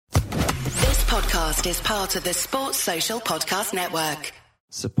podcast is part of the Sports Social Podcast Network.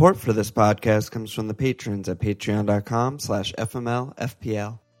 Support for this podcast comes from the patrons at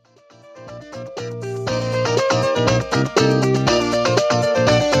patreon.com/FMLFPL.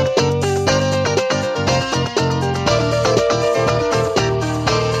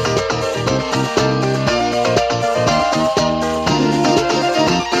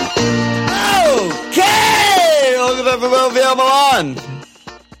 Okay! Welcome to FMLFPL Milan.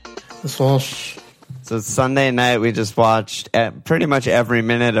 So Sunday night, we just watched pretty much every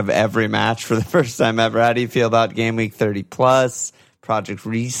minute of every match for the first time ever. How do you feel about Game Week 30 Plus, Project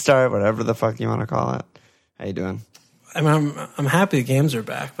Restart, whatever the fuck you want to call it? How you doing? I'm happy the games are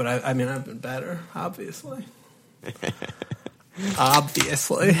back, but I've been better, obviously.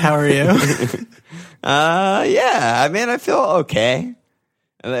 Obviously. How are you? Yeah, I feel okay.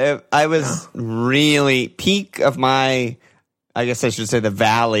 I was really peak of my, I guess I should say the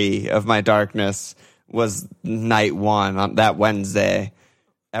valley of my darkness was night one on that Wednesday.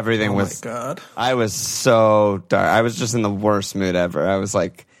 Everything was, my God. I was so dark. I was just in the worst mood ever. I was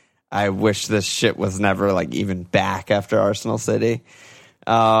like, I wish this shit was never like even back after Arsenal City.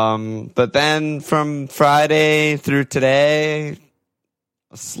 But then from Friday through today,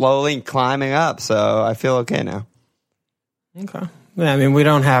 slowly climbing up. So I feel okay now. Okay. Yeah, we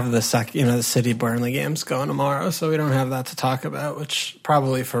don't have the City Burnley games going tomorrow, so we don't have that to talk about, which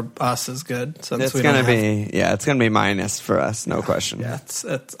probably for us is good. Since it's gonna be minus for us, no question. Yeah, it's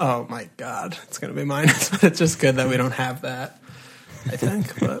oh my God, it's gonna be minus, but it's just good that we don't have that, I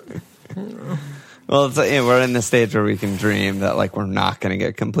think. But I don't know. Well, we're in the stage where we can dream that like we're not gonna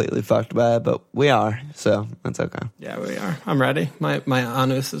get completely fucked by it, but we are, so that's okay. Yeah, we are. I'm ready. My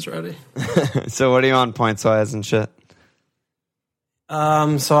anus is ready. So what are you on points wise and shit?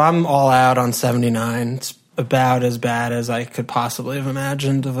 So I'm all out on 79. It's about as bad as I could possibly have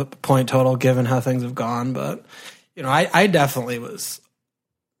imagined of a point total given how things have gone. But, I definitely was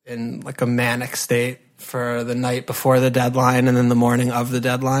in like a manic state for the night before the deadline and then the morning of the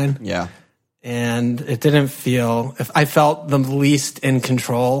deadline. Yeah. And it didn't feel, if I felt the least in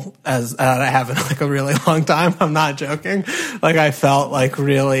control as I have in like a really long time. I'm not joking. Like I felt like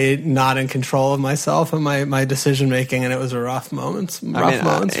really not in control of myself and my decision making, and it was a rough moments for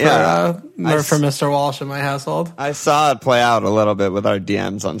Mr. Walsh in my household. I saw it play out a little bit with our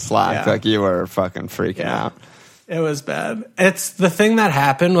DMs on Slack. Yeah. Like you were fucking freaking out. It was bad. It's the thing that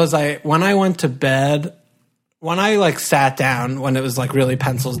happened was when I went to bed. When I like sat down, when it was like really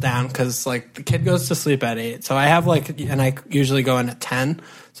pencils down, because like the kid goes to sleep at 8, so I have and I usually go in at 10,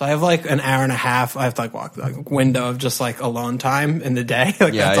 so I have like an hour and a half. I have to like walk like a window of just like alone time in the day.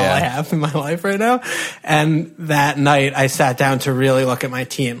 That's all I have in my life right now. And that night, I sat down to really look at my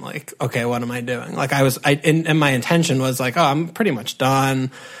team. Like, okay, what am I doing? Like and my intention was like, oh, I'm pretty much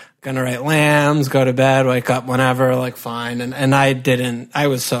done. Gonna write lambs, go to bed, wake up whenever, like fine. And I didn't, I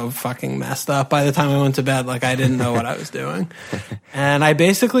was so fucking messed up by the time I went to bed, like I didn't know what I was doing. And I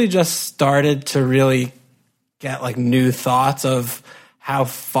basically just started to really get like new thoughts of how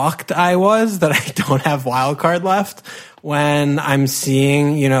fucked I was that I don't have wildcard left when I'm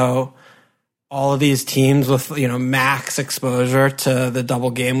seeing, all of these teams with, max exposure to the double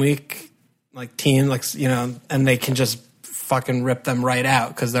game week, like teams, like, and they can just fucking rip them right out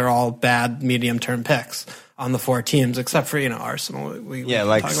because they're all bad medium-term picks on the 4 teams, except for Arsenal. We can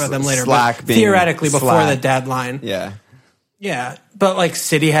talk about them later. But theoretically, before the deadline, yeah. But like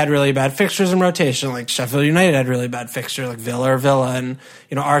City had really bad fixtures in rotation. Like Sheffield United had really bad fixture, like Villa, and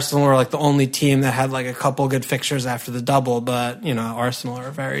Arsenal were like the only team that had like a couple good fixtures after the double. But Arsenal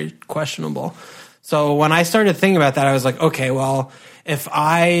are very questionable. So when I started thinking about that, I was like, okay, well, if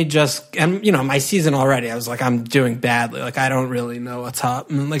I just, and my season already, I was like, I'm doing badly. Like, I don't really know what's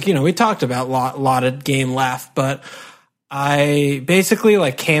up. And like, we talked about lot of game left, but I basically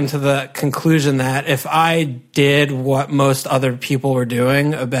like came to the conclusion that if I did what most other people were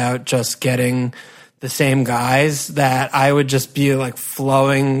doing about just getting the same guys, that I would just be like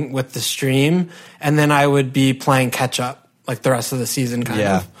flowing with the stream, and then I would be playing catch up like the rest of the season kind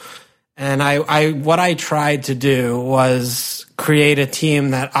of. And what I tried to do was create a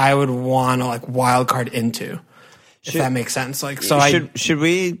team that I would want to like wild card into, if that makes sense. Like, so should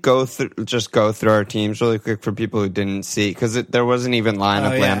we go through our teams really quick for people who didn't see, because there wasn't even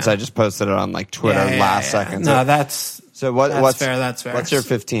lineup lamps. I just posted it on like Twitter last second. No, that's what's fair. That's fair. What's your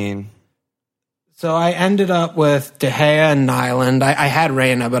 15? So I ended up with De Gea and Nyland. I had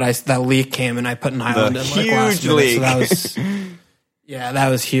Reina, but that leak came and I put Nyland in like last minute. Leak. So that was that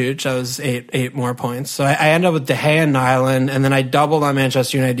was huge. That was eight more points. So I ended up with De Gea and Nyland, and then I doubled on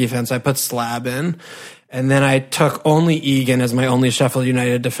Manchester United defense. I put Slab in. And then I took only Egan as my only Sheffield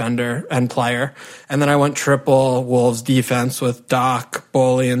United defender and player. And then I went triple Wolves defense with Doc,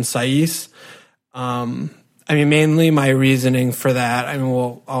 Boley, and Saiss. I mean, mainly my reasoning for that, I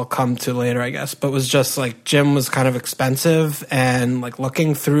mean, I'll come to later, I guess, but was just like Jim was kind of expensive, and like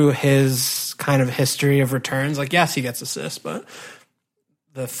looking through his kind of history of returns, like, yes, he gets assists, but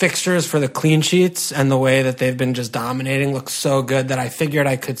the fixtures for the clean sheets and the way that they've been just dominating look so good that I figured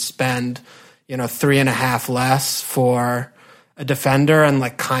I could spend, 3.5 less for a defender and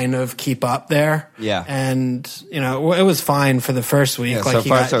like kind of keep up there. Yeah. And, it was fine for the first week. Yeah, like so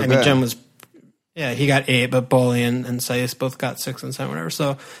far, so good. Jim was, he got 8, but Boley and Saiss both got 6 and 7, whatever.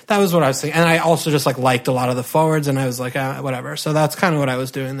 So that was what I was thinking. And I also just like liked a lot of the forwards, and I was like, whatever. So that's kind of what I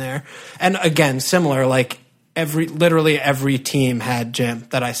was doing there. And again, similar, like literally every team had Jim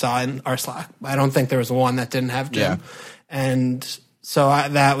that I saw in our Slack. I don't think there was one that didn't have Jim. Yeah. And so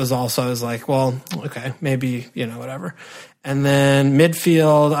that was also, I was like, well, okay, maybe, whatever. And then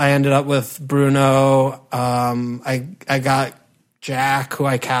midfield, I ended up with Bruno. I got Jack, who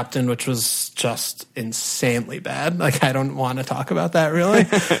I captained, which was just insanely bad. Like, I don't want to talk about that really.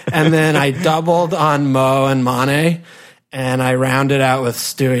 And then I doubled on Mo and Mane, and I rounded out with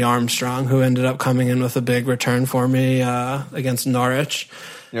Stewie Armstrong, who ended up coming in with a big return for me against Norwich.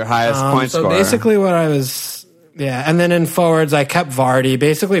 Your highest point scorer. So basically what I was, and then in forwards, I kept Vardy.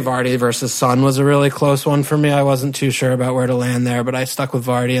 Basically, Vardy versus Son was a really close one for me. I wasn't too sure about where to land there, but I stuck with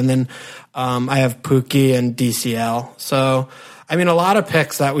Vardy. And then I have Pukki and DCL. So, I mean, a lot of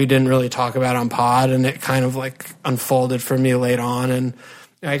picks that we didn't really talk about on pod, and it kind of like unfolded for me late on. And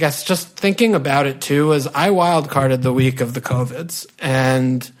I guess just thinking about it too was I wildcarded the week of the COVIDs,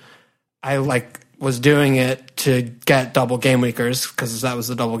 and I was doing it to get double game weekers because that was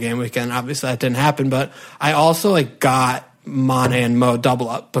the double game weekend. Obviously that didn't happen, but I also got Mane and Mo double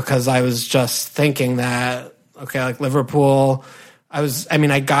up because I was just thinking that, okay, like Liverpool,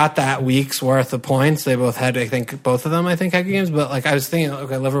 I got that week's worth of points. They both had, both of them had good games, but like I was thinking,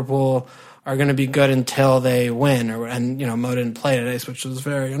 okay, Liverpool are going to be good until they win, and Mo didn't play today, which was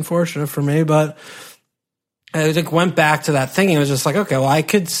very unfortunate for me. But I went back to that thinking. It was just like, okay, well, I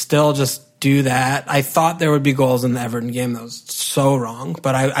could still just do that. I thought there would be goals in the Everton game. That was so wrong,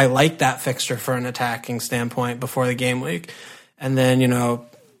 but I liked that fixture for an attacking standpoint before the game week, and then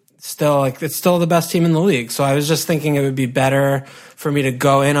still it's still the best team in the league. So I was just thinking it would be better for me to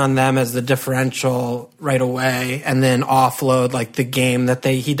go in on them as the differential right away and then offload like the game that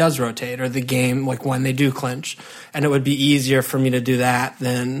he does rotate, or the game like when they do clinch. And it would be easier for me to do that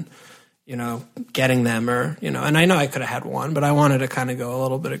than, getting them and I know I could have had one, but I wanted to kind of go a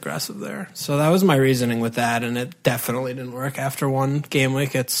little bit aggressive there. So that was my reasoning with that. And it definitely didn't work after one game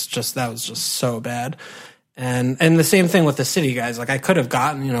week. That was just so bad. And the same thing with the City guys. Like I could have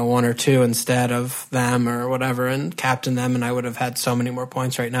gotten, 1 or 2 instead of them or whatever and captained them, and I would have had so many more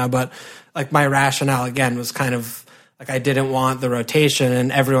points right now. But like my rationale again was kind of like I didn't want the rotation, and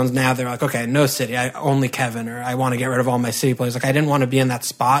they're like, okay, no City, only Kevin, or I want to get rid of all my City players. Like I didn't want to be in that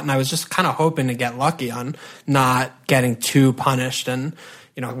spot, and I was just kind of hoping to get lucky on not getting too punished. And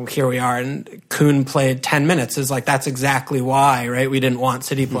here we are, and Kuhn played 10 minutes. Is like, that's exactly why, right? We didn't want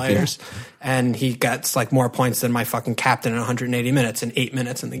City players. Yeah. And he gets like more points than my fucking captain in 180 minutes and 8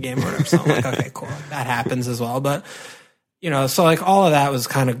 minutes in the game or whatever. So I'm like, okay, cool. That happens as well. But, so like all of that was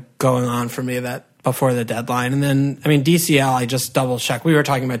kind of going on for me that before the deadline. And then, DCL, I just double checked. We were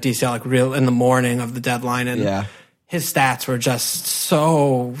talking about DCL like real in the morning of the deadline, and his stats were just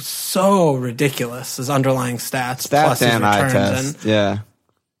so ridiculous. His underlying stats plus his returns.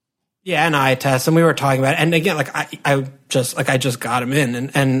 And eye test, and we were talking about it. And again, like I just got him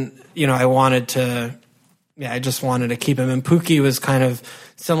in, and I wanted to, I just wanted to keep him. And Pukki was kind of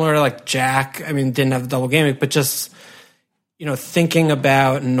similar to like Jack. Didn't have the double game week, but just thinking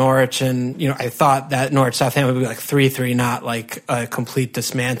about Norwich, and I thought that Norwich Southampton would be like 3-3, not like a complete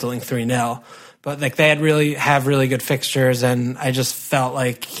dismantling 3-0. But like they have really good fixtures, and I just felt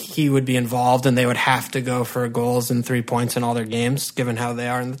like he would be involved, and they would have to go for goals and 3 points in all their games, given how they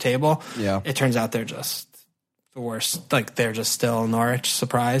are in the table. Yeah, it turns out they're just the worst. Like they're just still Norwich.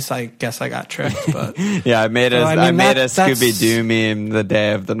 Surprise! I guess I got tricked, but I made a Scooby Doo meme the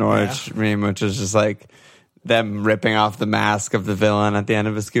day of the Norwich meme, which is just like them ripping off the mask of the villain at the end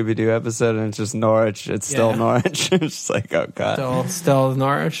of a Scooby-Doo episode, and it's just Norwich. It's still Norwich. It's just like, oh god, still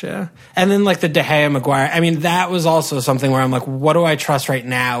Norwich. Yeah. And then like the De Gea Maguire, that was also something where I'm like, what do I trust right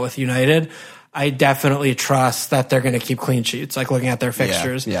now with United? I definitely trust that they're going to keep clean sheets, like looking at their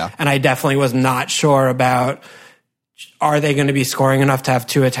fixtures. And I definitely was not sure about are they going to be scoring enough to have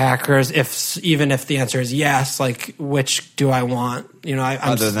two attackers? Even if the answer is yes, like which do I want? You know,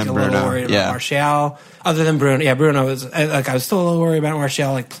 I'm still a little worried about Martial. Other than Bruno, Bruno was I was still a little worried about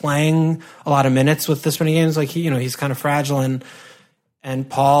Martial, like playing a lot of minutes with this many games. Like he's kind of fragile, and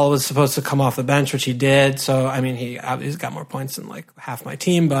Paul was supposed to come off the bench, which he did. So I mean, he's got more points than like half my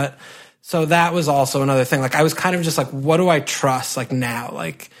team, but so that was also another thing. Like I was kind of just like, what do I trust? Like now,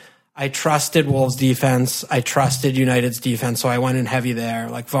 like. I trusted Wolves' defense. I trusted United's defense, so I went in heavy there.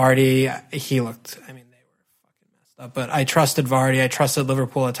 Like Vardy, he looked, I mean, they were fucking messed up. But I trusted Vardy. I trusted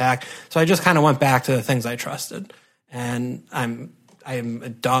Liverpool attack. So I just kind of went back to the things I trusted. And I am a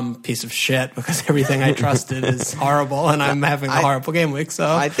dumb piece of shit because everything I trusted is horrible, and I'm having a horrible game week. So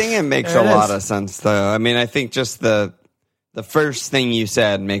I think it makes a lot of sense, though. I mean, I think just the first thing you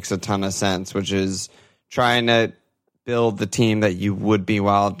said makes a ton of sense, which is trying to build the team that you would be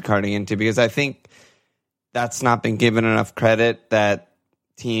wild carding into, because I think that's not been given enough credit, that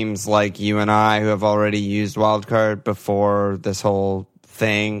teams like you and I who have already used wildcard before this whole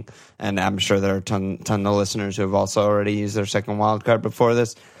thing, and I'm sure there are a ton of listeners who have also already used their second wildcard before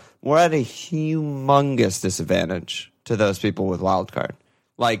this, we're at a humongous disadvantage to those people with wildcard.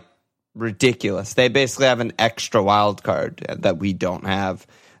 Like, ridiculous. They basically have an extra wildcard that we don't have.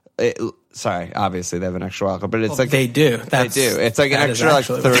 Sorry, obviously they have an extra wildcard, but it's like they do. They do. It's like an extra like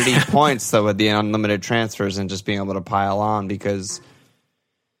 30 points though with the unlimited transfers and just being able to pile on because,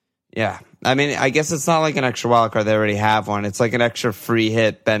 yeah. I mean, I guess it's not like an extra wildcard. They already have one. It's like an extra free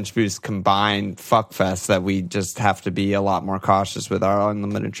hit bench boost combined fuckfest that we just have to be a lot more cautious with our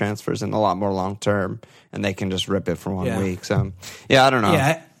unlimited transfers and a lot more long term, and they can just rip it for 1 week. So, yeah, I don't know.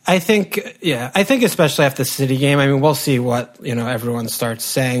 Yeah. I think especially after the City game, I mean, we'll see what, everyone starts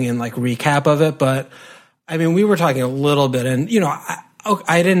saying in like recap of it. But I mean, we were talking a little bit and,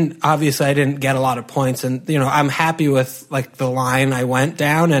 I didn't get a lot of points and, I'm happy with like the line I went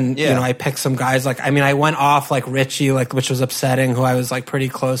down and, I picked some guys like, I mean, I went off like Richie, like, which was upsetting, who I was like pretty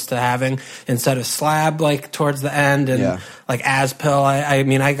close to having instead of Slab, like towards the end and like Aspil. I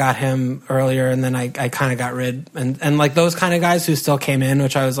mean, I got him earlier and then I kind of got rid and like those kind of guys who still came in,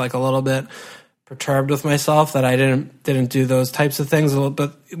 which I was like a little bit perturbed with myself that I didn't do those types of things a little bit,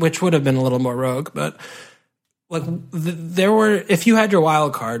 which would have been a little more rogue, but like there were, if you had your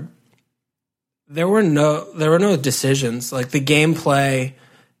wild card, there were no decisions. Like the gameplay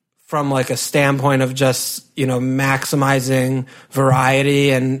from like a standpoint of just, maximizing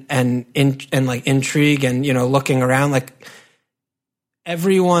variety and like intrigue and, looking around, like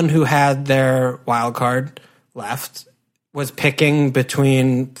everyone who had their wild card left was picking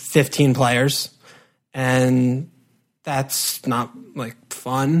between 15 players, and that's not like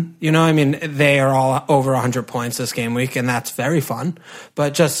fun, I mean, they are all over 100 points this game week, and that's very fun.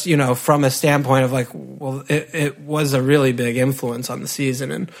 But just, from a standpoint of like, well, it was a really big influence on the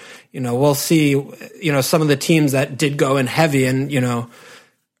season. And, we'll see, some of the teams that did go in heavy and,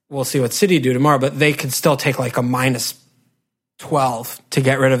 we'll see what City do tomorrow, but they could still take like a -12 to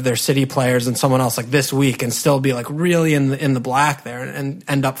get rid of their City players and someone else like this week and still be like really in the black there and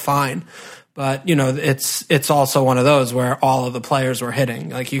end up fine. But, it's also one of those where all of the players were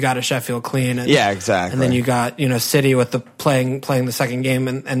hitting. Like, you got a Sheffield clean. And, yeah, exactly. And then you got, City with the playing the second game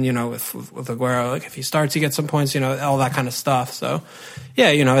and with Aguero, like, if he starts, he gets some points, all that kind of stuff. So,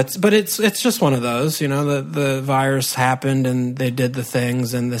 yeah, it's just one of those, the virus happened and they did the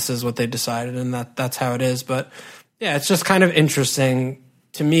things and this is what they decided and that's how it is. But, yeah, it's just kind of interesting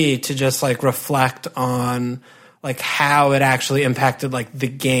to me to just, like, reflect on, like, how it actually impacted, like, the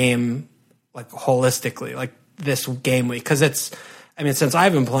game, like holistically, like this game week. Cause since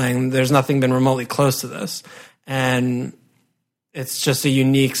I've been playing, there's nothing been remotely close to this. And it's just a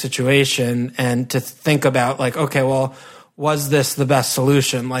unique situation. And to think about like, okay, well, was this the best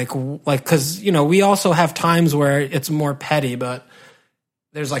solution? Like, cause we also have times where it's more petty, but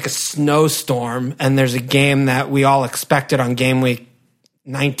there's like a snowstorm and there's a game that we all expected on game week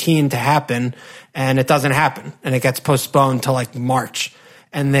 19 to happen and it doesn't happen and it gets postponed to like March.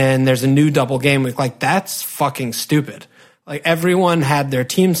 And then there's a new double game week. Like, that's fucking stupid. Like, everyone had their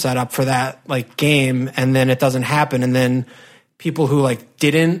team set up for that, like, game, and then it doesn't happen. And then people who, like,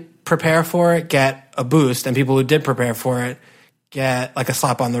 didn't prepare for it get a boost, and people who did prepare for it get, like, a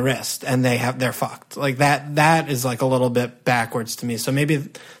slap on the wrist, and they're fucked. Like, that is, like, a little bit backwards to me. So maybe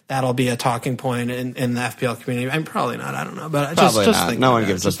that'll be a talking point in the FPL community. I'm probably not. I don't know. But probably just not. No one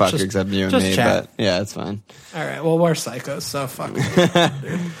gives a fuck except you and me. Chat. But yeah, it's fine. All right. Well, we're psychos, so fuck.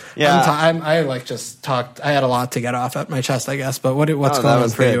 Yeah. I like just talked. I had a lot to get off at my chest, I guess. But what's going on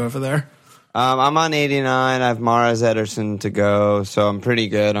for you over there? I'm on 89. I have Mahrez, Ederson to go, so I'm pretty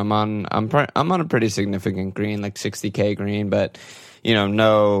good. I'm on a pretty significant green, like 60K green, but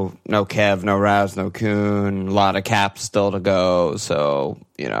no Kev, no Raz, no Kuhn, a lot of caps still to go. So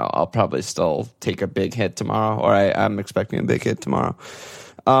I'll probably still take a big hit tomorrow, or I'm expecting a big hit tomorrow.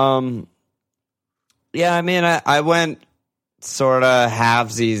 Yeah, I mean, I went sort of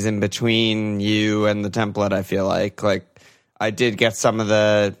halvesies in between you and the template. I feel like I did get some of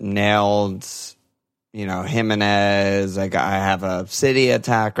the nailed, Jimenez. I have a City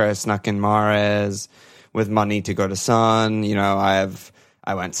attacker. I snuck in Mahrez with money to go to Son. I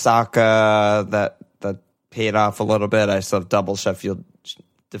went Saka. That paid off a little bit. I still have double Sheffield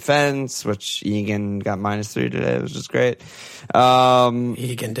defense, which Egan got -3 today, which is great.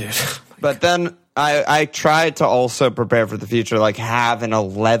 Egan, dude. But then I tried to also prepare for the future, like have an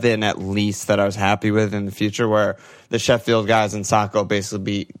 11 at least that I was happy with in the future, where the Sheffield guys and Saka will basically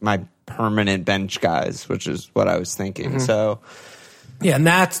be my permanent bench guys, which is what I was thinking. Mm-hmm. So, yeah, and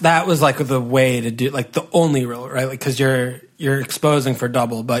that was like the way to do, like the only rule, right? Like, because you're exposing for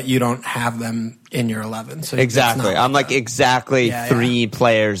double, but you don't have them in your 11. So exactly, I'm like exactly 3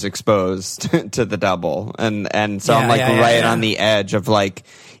 players exposed to the double, and so I'm like on the edge of like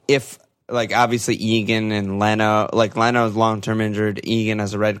if. Like, obviously, Egan and Leno. Like, Leno's long-term injured. Egan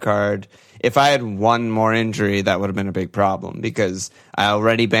has a red card. If I had one more injury, that would have been a big problem because I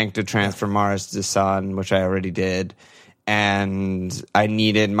already banked a transfer Mahrez to Son, which I already did. And I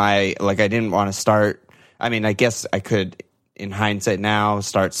needed I didn't want to start. I mean, I guess I could, in hindsight now,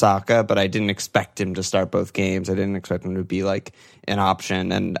 start Saka, but I didn't expect him to start both games. I didn't expect him to be, like, an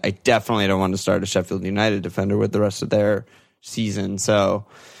option. And I definitely don't want to start a Sheffield United defender with the rest of their season. So...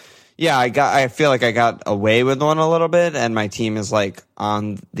 yeah, I feel like I got away with one a little bit, and my team is like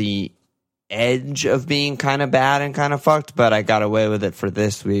on the edge of being kind of bad and kind of fucked, but I got away with it for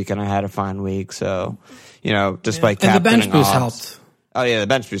this week, and I had a fine week, so, just by captaining. And the bench boost helped. Oh, yeah, the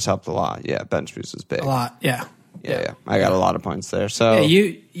bench boost helped a lot. Yeah, bench boost was big. A lot, yeah. Yeah. I got a lot of points there, so.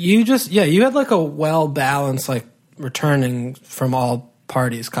 Yeah, you had like a well-balanced, like, returning from all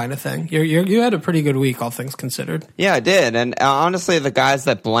parties kind of thing. You had a pretty good week, all things considered. Yeah, I did. And honestly, the guys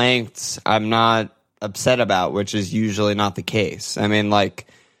that blanked, I'm not upset about, which is usually not the case. I mean, like...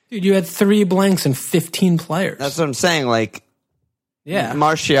 dude, you had 3 blanks and 15 players. That's what I'm saying. Like, yeah.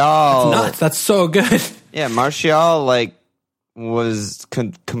 Martial... that's nuts. That's so good. Yeah, Martial, like, was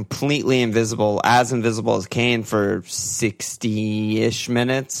completely invisible as Kane for 60-ish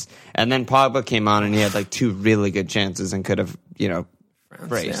minutes. And then Pogba came on and he had, like, 2 really good chances and could have,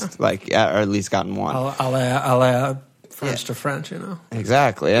 braced, or at least gotten one. French to French,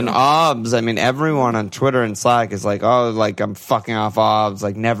 Exactly. And Obbs, I mean, everyone on Twitter and Slack is like, oh, like, I'm fucking off Obbs,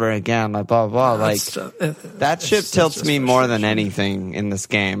 like, never again, like, blah, blah, blah. Like, that shit tilts me more than anything in this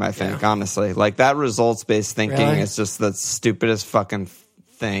game, I think, honestly. Like, that results-based thinking is just the stupidest fucking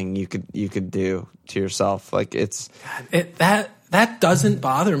thing you could do to yourself. Like, it's... That doesn't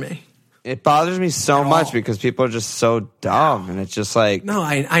bother me. It bothers me so much because people are just so dumb, and it's just like... No,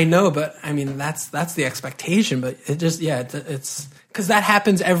 I know, but I mean, that's the expectation, but it just, it's... Because that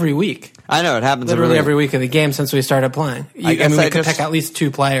happens every week. I know, it happens literally every week of the game since we started playing. We could pick at least 2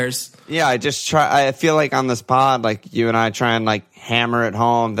 players. Yeah, I feel like on this pod, like, you and I try and, like, hammer it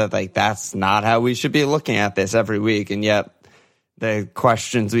home that, like, that's not how we should be looking at this every week, and yet the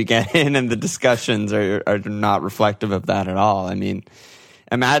questions we get in and the discussions are not reflective of that at all. I mean...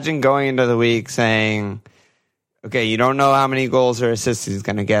 imagine going into the week saying, okay, you don't know how many goals or assists he's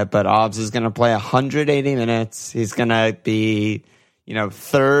going to get, but Obbs is going to play 180 minutes. He's going to be,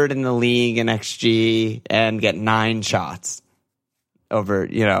 3rd in the league in XG and get 9 shots over,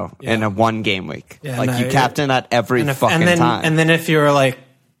 in a 1-game week. Yeah, you captain that every fucking time. And then if you were like,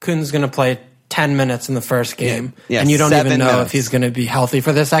 Kuhn's going to play 10 minutes in the first game, and you don't even know if he's going to be healthy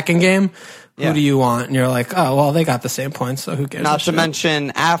for the second game, who do you want? And you're like, oh, well, they got the same points, so who cares? Not to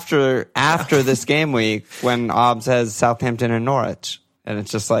mention after this game week when Obbs has Southampton and Norwich. And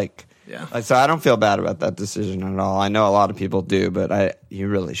it's just like, so I don't feel bad about that decision at all. I know a lot of people do, but you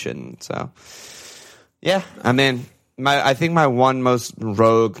really shouldn't. So, yeah, I mean, I think my one most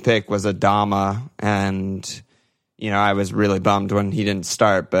rogue pick was Adama, and, I was really bummed when he didn't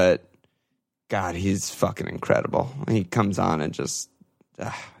start, but God, he's fucking incredible. He comes on and just...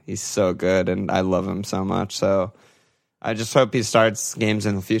 he's so good, and I love him so much. So I just hope he starts games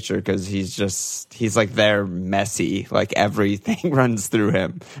in the future because he's like their Messi. Like, everything runs through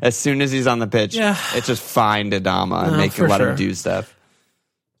him. As soon as he's on the pitch, it's just find Adama and let him do stuff.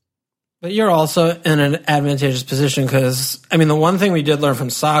 But you're also in an advantageous position because, I mean, the one thing we did learn from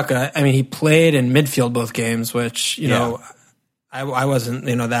Saka, I mean, he played in midfield both games, which, I wasn't,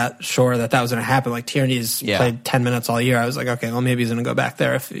 that sure that was going to happen. Like Tierney's played 10 minutes all year. I was like, okay, well maybe he's going to go back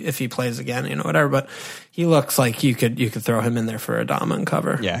there if he plays again, whatever. But he looks like you could throw him in there for a Dom and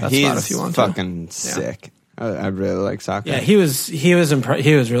cover. Yeah, that's he's if you want fucking sick. I really like Saka. Yeah, he was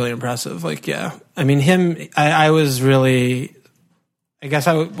really impressive. Like, yeah, I mean him. I was really. I guess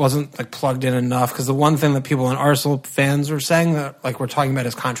I wasn't like plugged in enough because the one thing that people and Arsenal fans were saying that like we're talking about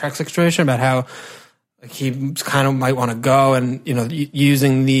his contract situation about how like he kind of might want to go and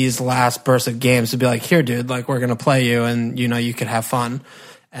using these last bursts of games to be like, here, dude, like we're gonna play you and you could have fun,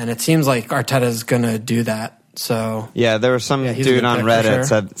 and it seems like Arteta's gonna do that. So yeah, there was some dude on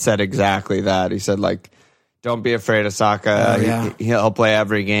Reddit said exactly that. He said like, don't be afraid of Saka. He'll play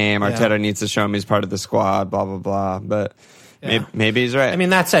every game. Arteta needs to show him he's part of the squad. Blah blah blah, but. Yeah. Maybe he's right. I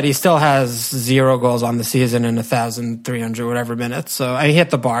mean, that said, he still has 0 goals on the season in 1,300 whatever minutes. So I hit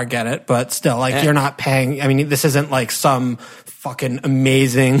the bar, get it, but still, like you're not paying. I mean, this isn't like some fucking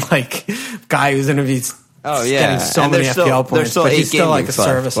amazing like guy who's going to be getting so many FPL points, but he's still like a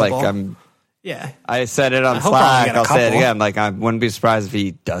serviceable. I said it on Slack. I'll say it again. Like I wouldn't be surprised if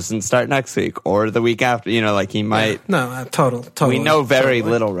he doesn't start next week or the week after. Like he might. No, totally. We know very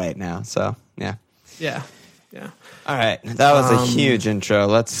little right now, so yeah. Yeah. All right, that was a huge intro.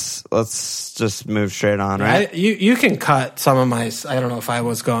 Let's just move straight on, right? You can cut some of my. I don't know if I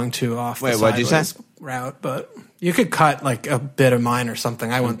was going too off. Wait, what'd you say? Route, but you could cut like a bit of mine or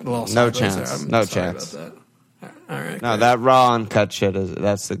something. I went a little. No chance. No chance. All right. No, that raw uncut shit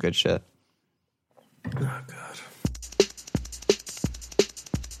that's the good shit. Oh God.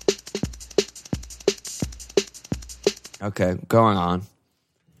 Okay, going on.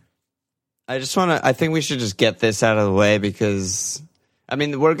 I think we should just get this out of the way because, I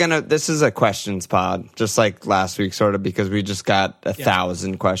mean, this is a questions pod, just like last week, sort of, because we just got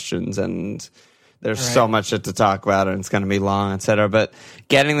 1,000 questions and there's so much shit to talk about and it's going to be long, etc. But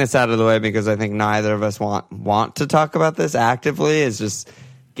getting this out of the way because I think neither of us want to talk about this actively is just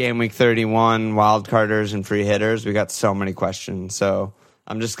game week 31, wild carders and free hitters. We got so many questions. So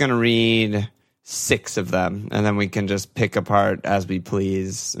I'm just going to read 6 of them, and then we can just pick apart as we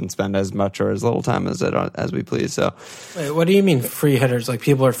please and spend as much or as little time as we please. So, wait, what do you mean free hitters? Like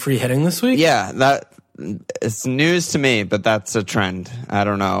people are free hitting this week? Yeah, it's news to me, but that's a trend. I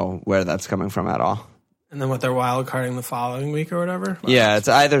don't know where that's coming from at all. And then what, they're wild carding the following week or whatever? Yeah, it's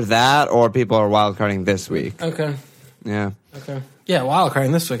either that or people are wild carding this week. Okay. Yeah. Okay. Yeah, wild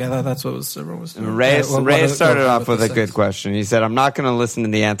carding this week. I thought that's what everyone was doing. Ray started off with a good question. He said, I'm not going to listen to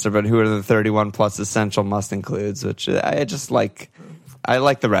the answer, but who are the 31 plus essential must includes, which I just like. I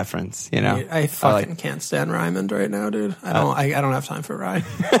like the reference, I fucking can't stand Ryman right now, dude. I don't have time for Ryan.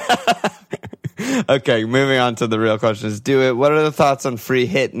 Okay, moving on to the real questions. Do it. What are the thoughts on free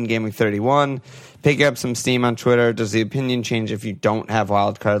hit in Game Week 31? Picking up some steam on Twitter. Does the opinion change if you don't have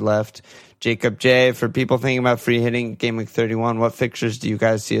wildcard left? Jacob J, for people thinking about free hitting Game Week 31, what fixtures do you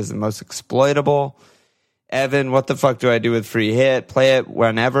guys see as the most exploitable? Evan, what the fuck do I do with free hit? Play it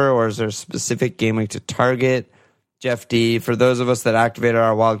whenever, or is there a specific game week to target? Jeff D, for those of us that activated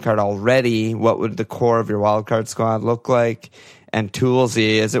our wildcard already, what would the core of your wildcard squad look like? And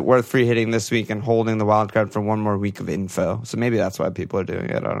Toolsy, is it worth free hitting this week and holding the wildcard for one more week of info? So maybe that's why people are doing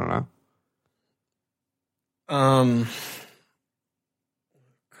it. I don't know.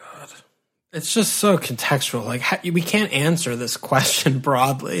 It's just so contextual. Like we can't answer this question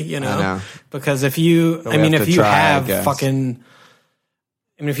broadly, I know. Because if you have like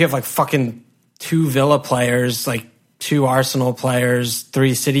fucking 2 Villa players, like 2 Arsenal players,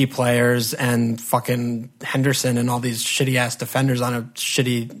 3 City players, and fucking Henderson and all these shitty ass defenders on a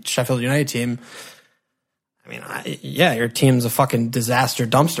shitty Sheffield United team. I mean, your team's a fucking disaster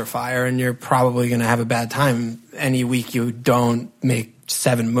dumpster fire, and you're probably going to have a bad time any week you don't make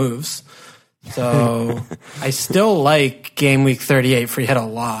 7 moves. So I still like game week 38 free hit a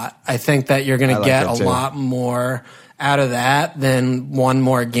lot. I think that you're going to get a lot more out of that than one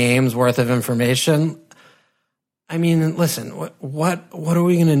more game's worth of information. I mean, listen, what are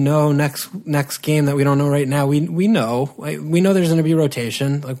we going to know next game that we don't know right now? We know there's going to be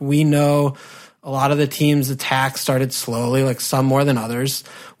rotation. Like we know a lot of the teams' attacks started slowly, like some more than others.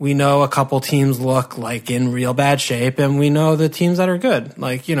 We know a couple teams look like in real bad shape, and we know the teams that are good.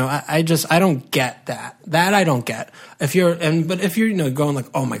 Like, I don't get that. That I don't get. But if you're going like,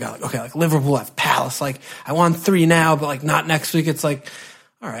 oh my God, like, okay, like Liverpool have Palace, like I want 3 now, but like not next week. It's like,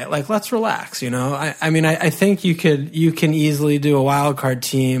 all right, like let's relax, I mean, I think you can easily do a wild card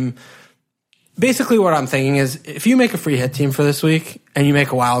team. Basically, what I'm thinking is if you make a free hit team for this week and you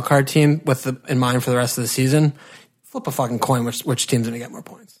make a wild card team in mind for the rest of the season, flip a fucking coin which team's going to get more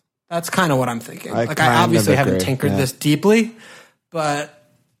points. That's kind of what I'm thinking. I obviously haven't tinkered this deeply, But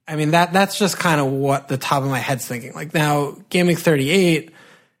I mean, that's just kind of what the top of my head's thinking. Like now, Game Week 38,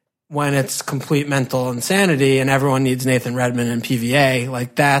 when it's complete mental insanity and everyone needs Nathan Redmond and PVA,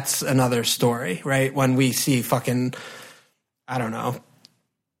 like that's another story, right? When we see fucking, I don't know,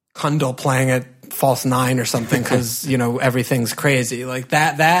 Kundal playing at false 9 or something because, everything's crazy. Like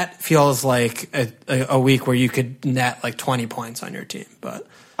that feels like a week where you could net like 20 points on your team. But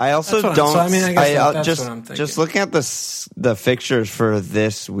I also don't. I guess that's what I'm thinking. Just looking at the fixtures for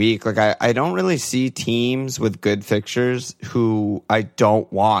this week, like I don't really see teams with good fixtures who I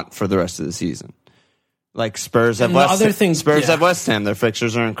don't want for the rest of the season. Like Spurs have West Ham, their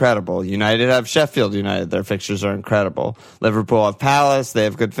fixtures are incredible. United have Sheffield United, their fixtures are incredible. Liverpool have Palace, they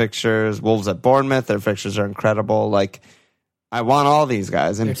have good fixtures. Wolves at Bournemouth, their fixtures are incredible. Like I want all these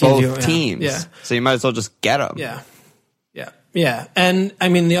guys in both teams. Yeah. So you might as well just get them. Yeah. Yeah, and I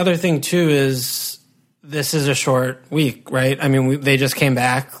mean the other thing too is this is a short week, right? I mean they just came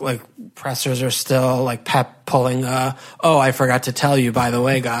back. Like pressers are still like Pep pulling. I forgot to tell you, by the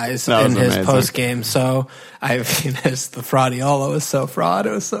way, guys, in his post game. So I mean, the Fraudiola was so fraud.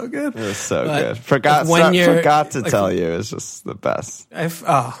 It was so good. It was so good. Forgot to tell you. It's just the best.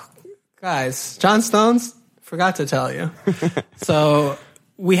 Guys, John Stones forgot to tell you. So.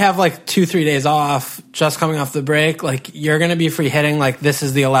 We have like 2-3 days off just coming off the break. Like you're going to be free hitting. Like this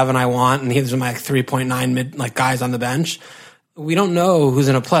is the 11 I want. And these are my 3.9 mid like guys on the bench. We don't know who's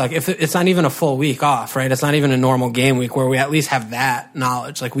going to play. Like if it's not even a full week off, right? It's not even a normal game week where we at least have that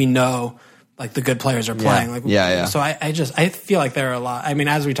knowledge. Like we know like the good players are playing. Yeah. So I feel like there are a lot. I mean,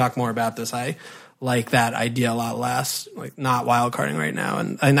 as we talk more about this, I like that idea a lot less, like not wild carding right now.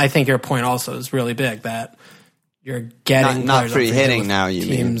 And I think your point also is really big that you're getting not free hitting now. You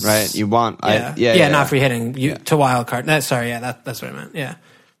teams. Mean right? You want not free hitting to wild card. That's what I meant. Yeah.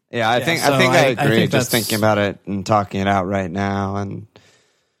 I think I agree. Just thinking about it and talking it out right now, and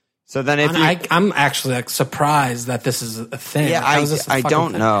so then if I'm actually like surprised that this is a thing. Yeah, I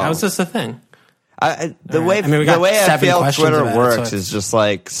don't know. How is this a thing? The way I feel Twitter works is just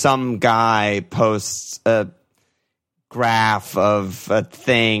like some guy posts a graph of a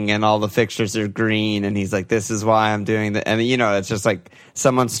thing and all the fixtures are green and he's like, this is why I'm doing that. And it's just like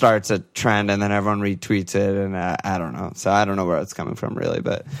someone starts a trend and then everyone retweets it, and I don't know. So I don't know where it's coming from really,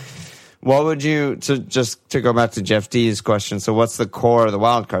 but what would you, just to go back to Jeff D's question, so what's the core of the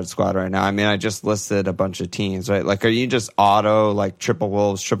wildcard squad right now? I mean, I just listed a bunch of teams, right? Like, are you just auto, like triple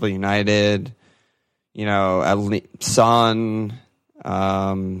Wolves, triple United, Sun,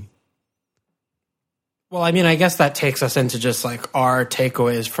 well, I mean, I guess that takes us into just like our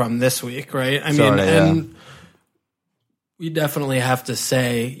takeaways from this week, right? I mean, and we definitely have to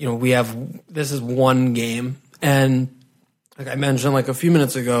say, this is one game, and like I mentioned like a few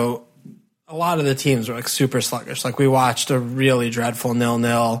minutes ago, a lot of the teams were like super sluggish. Like we watched a really dreadful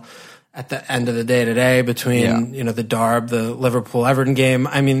 0-0 at the end of the day today between the Darb, the Liverpool Everton game.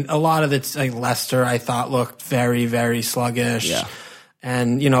 I mean, a lot of it's like Leicester I thought looked very, very sluggish. Yeah.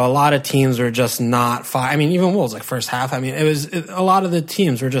 And, a lot of teams were just not I mean, even Wolves, like first half, I mean, a lot of the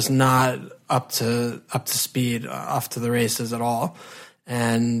teams were just not up to speed, off to the races at all.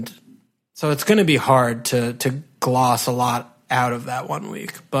 And so it's going to be hard to gloss a lot out of that 1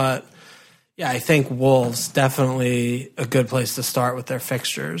 week. But yeah, I think Wolves definitely a good place to start with their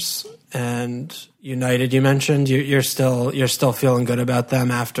fixtures. And United, you mentioned, you're still feeling good about them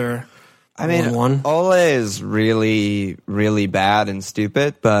after. I mean, Ole is really, really bad and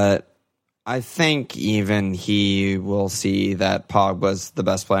stupid, but I think even he will see that Pogba's the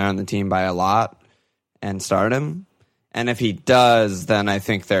best player on the team by a lot and start him. And if he does, then I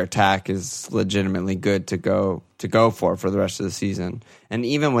think their attack is legitimately good to go for the rest of the season. And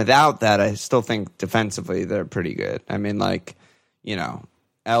even without that, I still think defensively they're pretty good. I mean, like,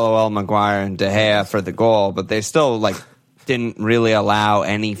 LOL Maguire and De Gea for the goal, but they still didn't really allow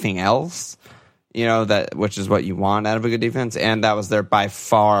anything else, which is what you want out of a good defense, and that was their by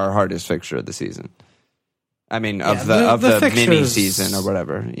far hardest fixture of the season. I mean, of the mini season or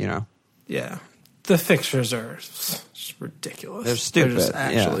whatever, Yeah, the fixtures are just ridiculous. They're stupid.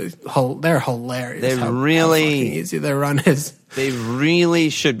 They're hilarious. They how really easy their run is. They really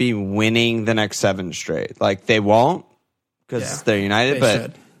should be winning the next 7 straight. Like they won't because they're United,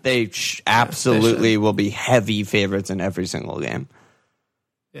 but. They absolutely will be heavy favorites in every single game.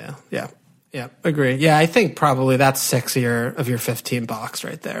 Yeah, agree. Yeah, I think probably that's 6 of your 15 box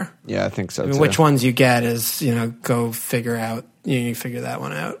right there. Yeah, I think so, too. Which ones you get is, go figure out, you figure that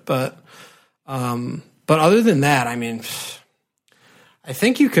one out. But other than that, I mean, I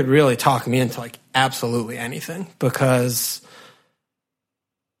think you could really talk me into absolutely anything because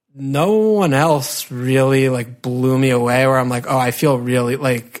no one else really like blew me away where I'm like, oh, I feel really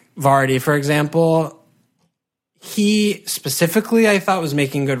like Vardy, for example. He specifically, I thought, was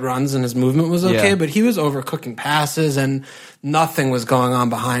making good runs and his movement was okay, but he was overcooking passes and nothing was going on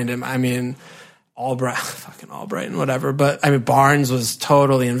behind him. I mean, Albright and whatever, but I mean, Barnes was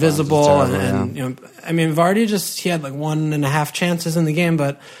totally invisible, terrible, and you know, I mean, Vardy he had like 1.5 chances in the game,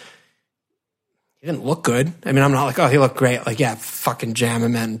 but he didn't look good. I mean, I'm not like, oh, he looked great. Like, yeah, fucking jam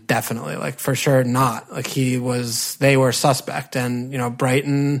him in, definitely. Like, for sure not. Like, they were suspect, and you know,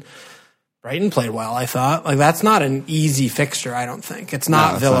 Brighton played well, I thought. Like, that's not an easy fixture, I don't think. It's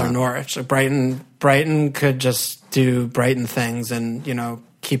not Villa or Norwich. Like, Brighton could just do Brighton things and, you know,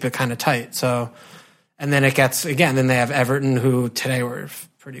 keep it kind of tight. So, and then then they have Everton, who today were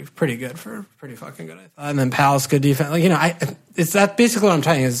pretty good pretty fucking good, I thought. And then Palace, good defense. Like, you know, it's that basically what I'm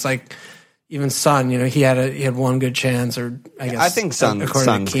telling you is like, even Son, you know, he had one good chance, or I guess. I think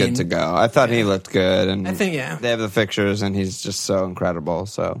Son's good to go. I thought he looked good, and I think they have the fixtures, and he's just so incredible.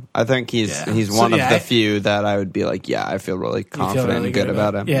 So I think he's one of the few that I would be like, yeah, I feel really confident and good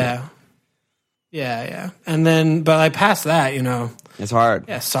about him. Yeah. And then, but I passed that, you know. It's hard.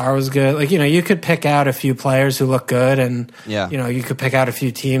 Yeah, Sarr was good. Like, you know, you could pick out a few players who look good, and you know, you could pick out a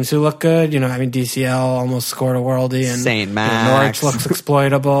few teams who look good. You know, I mean, DCL almost scored a worldie, and St. Max, Norwich looks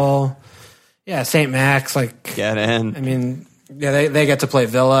exploitable. Yeah, St. Max, like... Get in. I mean, yeah, they get to play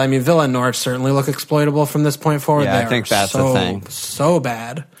Villa. I mean, Villa and Norwich certainly look exploitable from this point forward. Yeah, I think that's the thing. So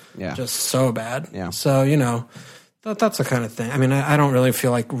bad. Yeah. Just so bad. Yeah. So, you know, that's the kind of thing. I mean, I don't really feel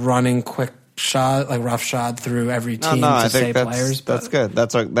like running quick shot, like roughshod through every team to save players. But, that's good.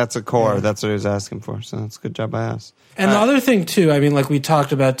 That's a core. Yeah. That's what he was asking for. So that's a good job by us. And the other thing, too, I mean, like we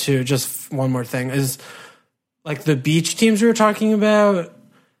talked about, too, just one more thing, is like the beach teams we were talking about,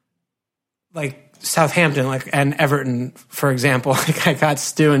 like Southampton, like and Everton, for example. Like I got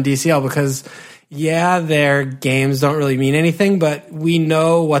Stu and DCL because their games don't really mean anything, but we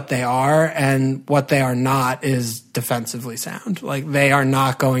know what they are, and what they are not is defensively sound. Like they are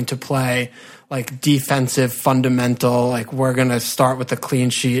not going to play like defensive fundamental, like we're going to start with a clean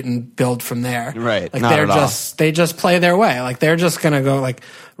sheet and build from there. Right. Like they just play their way. Like they're just going to go, like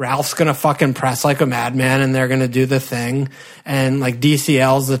Ralph's going to fucking press like a madman, and they're going to do the thing. And like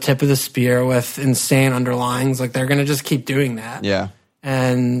DCL's the tip of the spear with insane underlyings. Like they're going to just keep doing that. Yeah.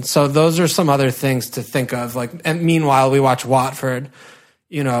 And so those are some other things to think of. Like, and meanwhile we watch Watford,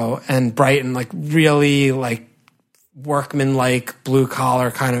 you know, and Brighton, like really like workman-like blue-collar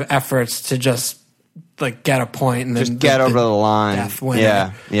kind of efforts to just like get a point and just get over the line. Death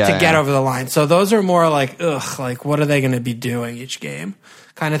winner get over the line. So those are more like, like what are they going to be doing each game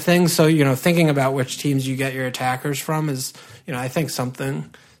kind of thing. So, you know, thinking about which teams you get your attackers from is, you know, I think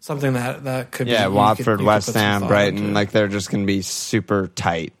something that could be. Yeah, Watford, West Ham, Brighton, like they're just going to be super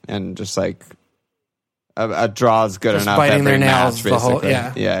tight and just like a draw is good just enough. Biting every their nails match, the whole,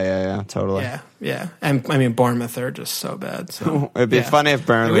 yeah, totally. Yeah. And I mean, Bournemouth are just so bad. So it'd be funny if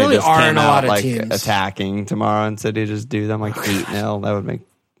Burnley really just came out like teams. attacking tomorrow and City just do them like 8-0.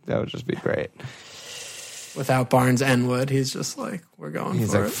 That would just be great. Without Barnes and Wood, he's just like, we're going.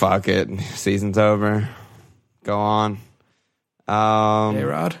 He's for like, it. fuck it, season's over. Go on.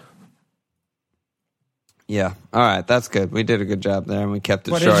 Rod. Yeah. All right. That's good. We did a good job there, and we kept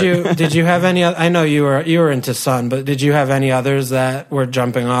it short. Did you have any? I know you were into Son, but did you have any others that were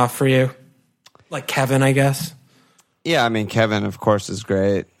jumping off for you? Like Kevin, I guess. Yeah, I mean Kevin, of course, is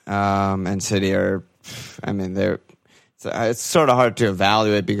great. And City are. I mean, it's sort of hard to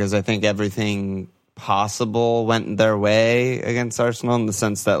evaluate because I think everything possible went their way against Arsenal in the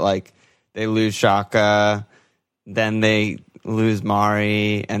sense that like they lose Xhaka, then they lose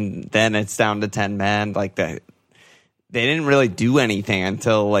Mari, and then it's down to 10 men. Like that, they didn't really do anything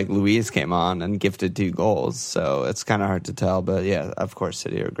until like Luis came on and gifted 2 goals. So it's kind of hard to tell. But yeah, of course,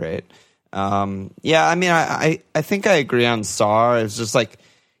 City are great. I mean, I think I agree on Sarr. It was just like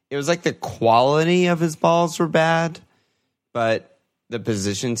it was like the quality of his balls were bad, but the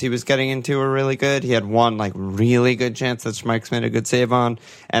positions he was getting into were really good. He had one like really good chance that Schmeich's made a good save on,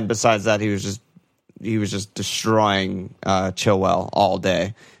 and besides that, he was just destroying Chilwell all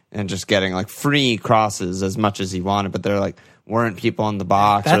day and just getting like free crosses as much as he wanted, but there like weren't people in the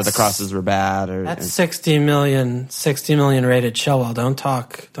box or the crosses were bad. That's 60 million rated Chilwell. Don't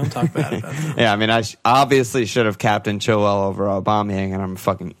talk bad about him. Yeah, I mean, I obviously should have captained Chilwell over Aubameyang, and I'm a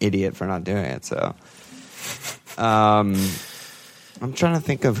fucking idiot for not doing it. So, I'm trying to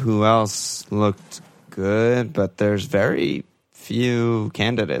think of who else looked good, but there's very few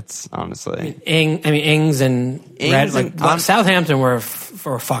candidates, honestly. Ings and Red, like Southampton were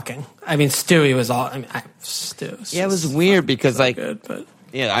fucking. I mean, Stewie was all. I mean, Stu. Yeah, it was weird because like good, but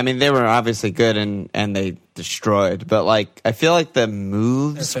Yeah, I mean, they were obviously good and they destroyed, but like I feel like the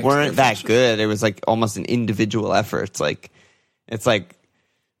moves weren't that good. It was like almost an individual effort. It's like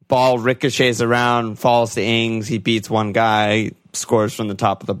ball ricochets around, falls to Ings, he beats one guy, scores from the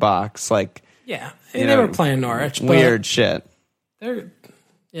top of the box. Like, yeah, they were playing Norwich. Weird shit. But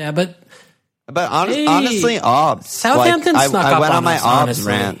honestly, Obbs. Southampton snuck up I went on my us, Obbs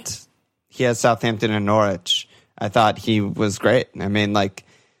honestly. rant. He has Southampton and Norwich. I thought he was great. I mean, like,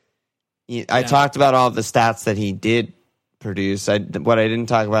 I talked about all the stats that he did produce. What I didn't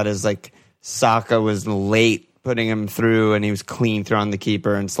talk about is, like, Saka was late putting him through, and he was clean throwing the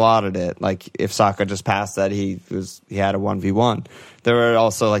keeper and slotted it. Like, if Saka just passed that, he had a 1v1. There were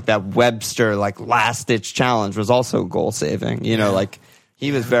also, like, that Webster, like, last-ditch challenge was also goal-saving. You know, like,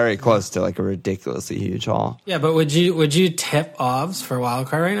 he was very close to, like, a ridiculously huge haul. Yeah, but would you tip Ovs for a wild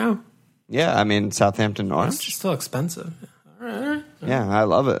card right now? Yeah, I mean, Southampton Norwich. It's still expensive. All right. Yeah, I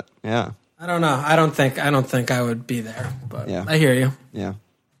love it. Yeah. I don't know. I don't think I would be there, but I hear you. Yeah.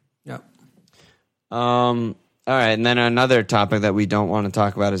 Yep. All right, and then another topic that we don't want to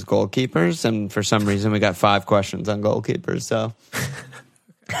talk about is goalkeepers, and for some reason we got 5 questions on goalkeepers, so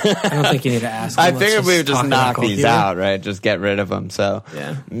I don't think you need to ask. I figured we would just knock these out, right? Just get rid of them. So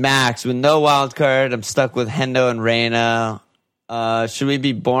Max, with no wild card, I'm stuck with Hendo and Reyna. Should we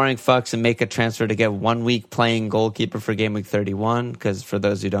be boring fucks and make a transfer to get 1 week playing goalkeeper for game week 31? Because for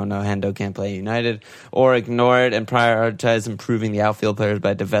those who don't know, Hendo can't play United. Or ignore it and prioritize improving the outfield players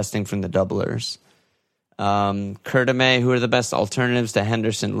by divesting from the doublers. Kurtame, who are the best alternatives to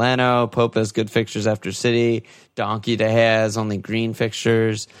Henderson, Leno? Pope has good fixtures after City. Donkey De Gea has only green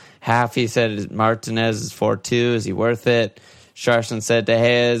fixtures. Halfy said Martinez is 4-2. Is he worth it? Sharson said De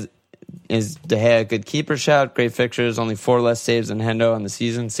Gea is De Gea a good keeper shout? Great fixtures, only 4 less saves than Hendo on the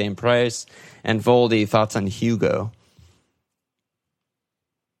season, same price. And Voldy, thoughts on Hugo?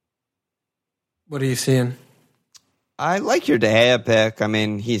 What are you seeing? I like your De Gea pick. I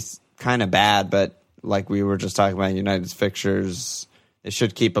mean, he's kind of bad, but like we were just talking about United's fixtures, it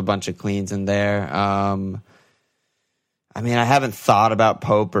should keep a bunch of cleans in there. I mean, I haven't thought about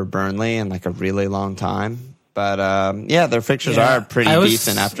Pope or Burnley in like a really long time. But, their fixtures are pretty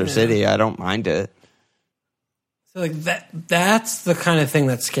decent after City. I don't mind it. So, like, that's the kind of thing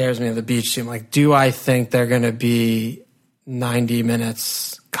that scares me of the beach team. Like, do I think they're going to be 90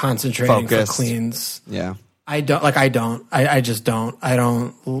 minutes concentrating for cleans? Yeah. I don't. I just don't. I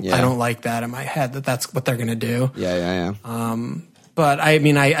don't like that in my head that's what they're going to do. Yeah. But, I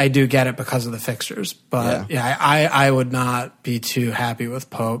mean, I do get it because of the fixtures. But, I would not be too happy with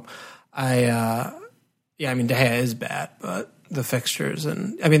Pope. I mean, De Gea is bad, but the fixtures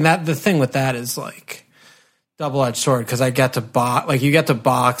and I mean the thing with that is like double-edged sword because I get to you get to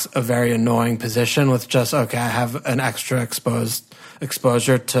box a very annoying position with just I have an extra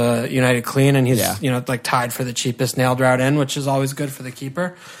exposure to United clean and he's like tied for the cheapest nailed route in, which is always good for the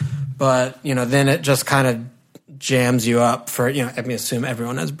keeper. But then it just kind of jams you up for I mean, assume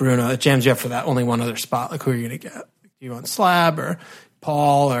everyone has Bruno. It jams you up for that only one other spot. Like who are you going to get? Do you want Slab or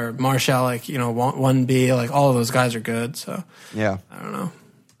Paul or Marshall, like, 1B, like all of those guys are good. So I don't know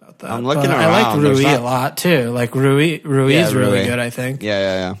about that. I'm looking around. I like Rui a lot too. Like Rui is really good, I think.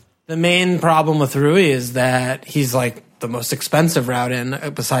 Yeah. The main problem with Rui is that he's like the most expensive route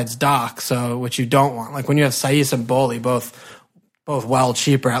in besides Doc. So which you don't want. Like when you have Saiss and Boli, both well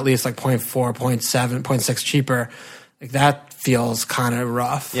cheaper, at least like 0.4, 0.7, 0.6 cheaper. Like that feels kind of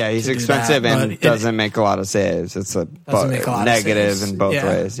rough. Yeah, he's expensive and doesn't make a lot of saves. It's a negative in both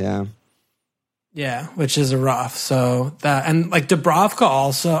ways. Yeah. Yeah, which is a rough. So that and like Dubravka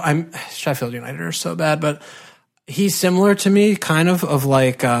also. Sheffield United are so bad, but he's similar to me, kind of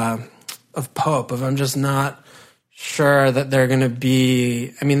like of Pope. I'm just not sure that they're going to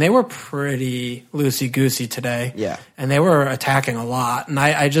be. I mean, they were pretty loosey goosey today. Yeah, and they were attacking a lot. And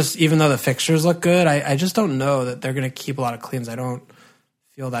I just, even though the fixtures look good, I just don't know that they're going to keep a lot of cleans. I don't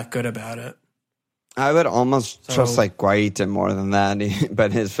feel that good about it. I would almost trust like Guaita more than that,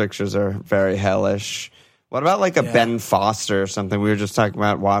 but his fixtures are very hellish. What about like a Ben Foster or something? We were just talking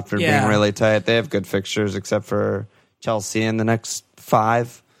about Watford being really tight. They have good fixtures except for Chelsea in the next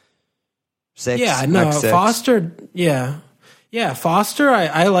 5. 6. Yeah, no, 6. Foster. Yeah, Foster.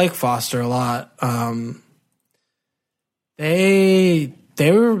 I like Foster a lot.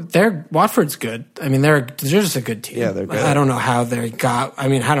 They're Watford's good. I mean, they're just a good team. Yeah, they're good. I don't know how they got. I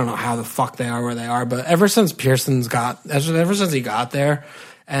mean, I don't know how the fuck they are where they are. But ever since he got there,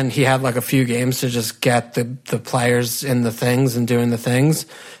 and he had like a few games to just get the players in the things and doing the things,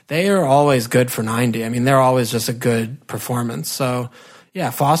 they are always good for 90. I mean, they're always just a good performance. So. Yeah,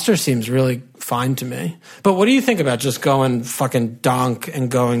 Foster seems really fine to me. But what do you think about just going fucking Donk and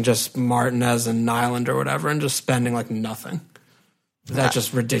going just Martinez and Nyland or whatever and just spending like nothing? Is that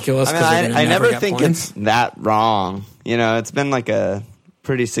just ridiculous? I mean, I never think it's that wrong. You know, it's been like a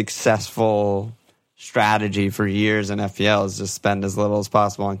pretty successful strategy for years in FPL is just spend as little as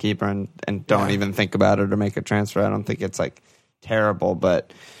possible on keeper and don't even think about it or make a transfer. I don't think it's like terrible,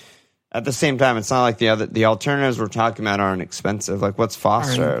 but at the same time, it's not like the alternatives we're talking about aren't expensive. Like, what's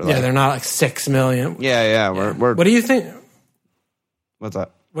Foster? They're not like $6 million. Yeah. We're. What do you think? What's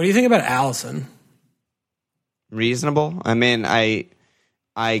up? What do you think about Allison? Reasonable. I mean,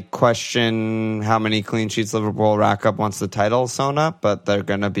 I question how many clean sheets Liverpool will rack up once the title's sewn up, but they're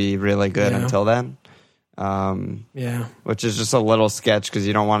going to be really good until then. Which is just a little sketch because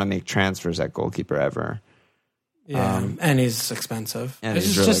you don't want to make transfers at goalkeeper ever. Yeah, and he's expensive. And I was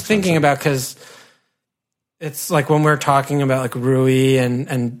he's just really thinking about because it's like when we're talking about like Rui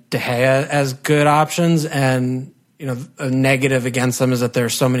and De Gea as good options, and you know a negative against them is that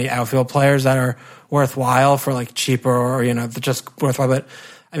there's so many outfield players that are worthwhile for like cheaper or you know just worthwhile. But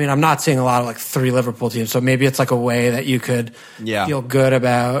I mean, I'm not seeing a lot of like 3 Liverpool teams, so maybe it's like a way that you could feel good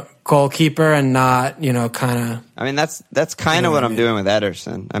about goalkeeper and not, you know, kind of. I mean, that's kind of what I'm doing with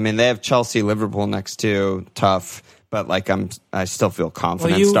Ederson. I mean, they have Chelsea, Liverpool next to tough, but like I still feel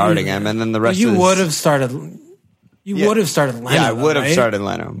confident starting him, and then the rest. You would have started. You would have started Leno. Yeah, I would have started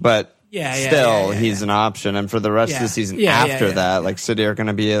Leno, but still, he's an option, and for the rest of the season after that, like City are going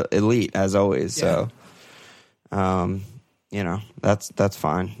to be elite as always. So, you know, that's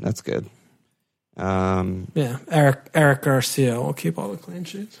fine. That's good. Eric Garcia will keep all the clean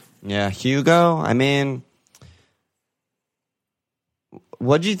sheets. Yeah, Hugo. I mean,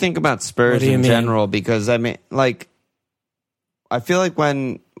 what do you think about Spurs in general? Because I mean, like, I feel like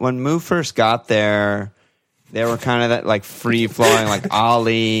when Moo first got there, they were kind of that like free flowing, like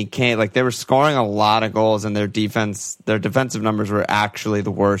Ali, Kane, like they were scoring a lot of goals, and their defensive numbers were actually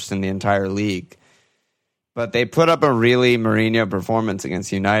the worst in the entire league. But they put up a really Mourinho performance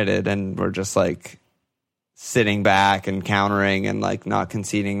against United, and were just like sitting back and countering and like not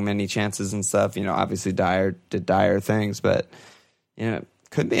conceding many chances and stuff. You know, obviously Dyer did Dyer things, but you know,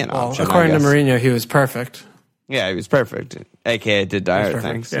 could be an option. According to Mourinho, he was perfect. Yeah, he was perfect. AKA did Dyer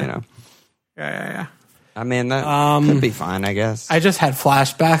things. You know. Yeah. I mean, that could be fine, I guess. I just had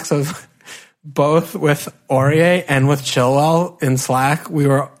flashbacks of both with Aurier and with Chilwell in Slack. We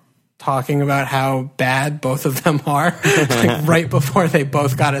were talking about how bad both of them are, like right before they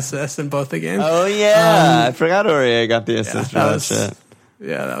both got assists in both the games. Oh, yeah. I forgot Aurier got the assist for that shit.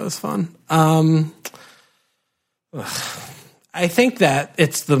 Yeah, that was fun. I think that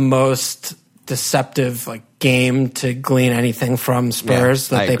it's the most deceptive like game to glean anything from Spurs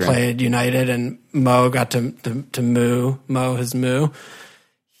that they played United, and Mo got to moo. Mo has moo.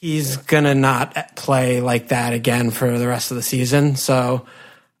 He's gonna not play like that again for the rest of the season. So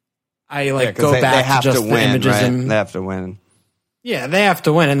I go back to just the images. Right? They have to win. Yeah, they have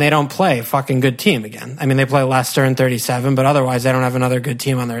to win, and they don't play a fucking good team again. I mean, they play Leicester in 37, but otherwise they don't have another good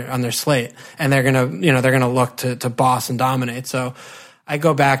team on their slate, and they're gonna look to boss and dominate. So I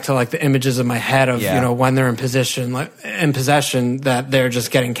go back to like the images in my head of when they're in possession that they're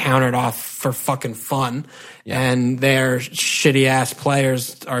just getting countered off for fucking fun, and their shitty ass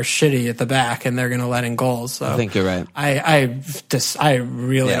players are shitty at the back, and they're gonna let in goals. So I think you're right. I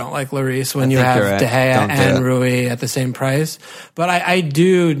really don't like Lloris when you have De Gea and Rui at the same price. But I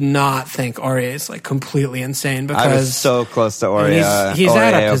do not think Aurier is like completely insane because I was so close to Aurier. He's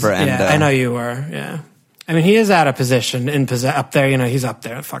Aurier out of over Enda. I know you were. Yeah. I mean, he is out of position up there. You know, he's up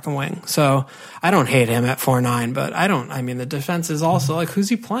there at fucking wing. So I don't hate him at 4'9", but I mean, the defense is also like, who's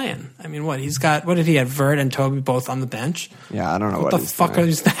he playing? I mean, what did he have? Vert and Toby both on the bench? Yeah, I don't know what the fuck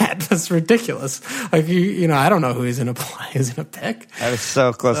is that? That's ridiculous. Like, I don't know who he's going to play. Who's going to pick? I was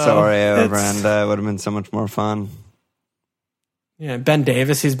so close to Aurier over Enda. It would have been so much more fun. Yeah, Ben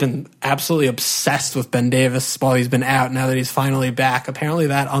Davis, he's been absolutely obsessed with Ben Davis while he's been out. Now that he's finally back, apparently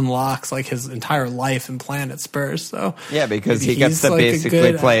that unlocks like his entire life and plan at Spurs. So yeah, because he gets to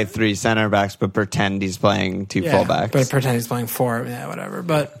basically play 3 center backs, but pretend he's playing 2 fullbacks. But pretend he's playing 4, whatever.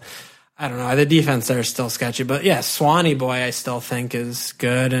 But I don't know. The defense there is still sketchy. But yeah, Swanee boy, I still think is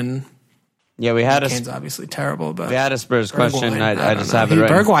good. And yeah, Kane's obviously terrible. But we had a Spurs question. I just have it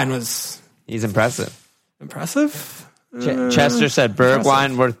right. He's impressive. Impressive. Chester said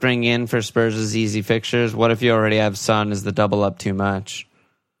Bergwijn worth bringing in for Spurs' easy fixtures. What if you already have Son? Is the double up too much?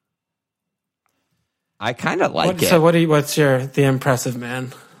 I kind of like it. So what's the impressive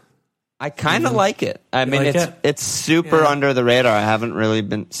man? I kind of like it. I mean, it's super under the radar. I haven't really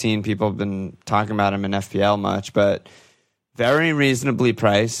been seeing people been talking about him in FPL much, but Very reasonably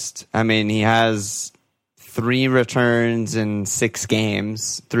priced. I mean, he has 3 returns in 6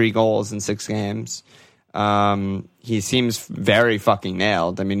 games, 3 goals in 6 games. He seems very fucking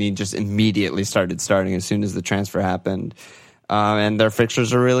nailed. I mean, he just immediately started starting as soon as the transfer happened. And their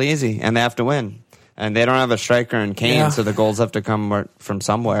fixtures are really easy, and they have to win. And they don't have a striker in Kane, so the goals have to come from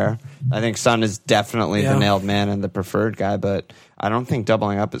somewhere. I think Son is definitely the nailed man and the preferred guy, but I don't think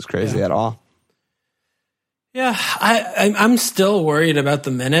doubling up is crazy at all. Yeah, I'm still worried about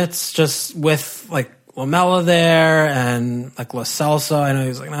the minutes, just with like Lamella there and like Lo Celso. I know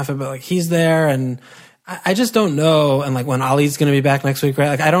he's like not fit, but like he's there, and I just don't know. And like when Ali's going to be back next week, right?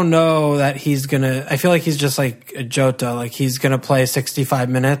 Like I don't know that he's gonna. I feel like he's just like a Jota, like he's gonna play 65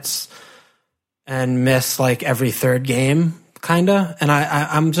 minutes and miss like every third game. Kinda, and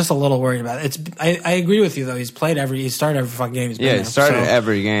I'm just a little worried about it. I agree with you though. He started every fucking game. He started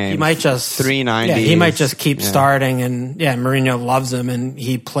every game. He might just 390. Yeah, he might just keep starting, and Mourinho loves him, and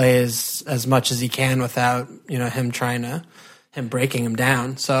he plays as much as he can without him breaking him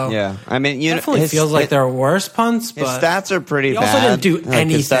down. So I mean, definitely feels like there are worse punts. But his stats are pretty bad. He also didn't do anything.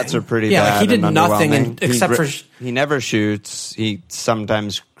 His stats are pretty bad. Yeah, like he did nothing except for he never shoots. He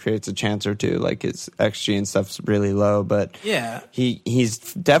sometimes creates a chance or two. Like his XG and stuff's really low, but he's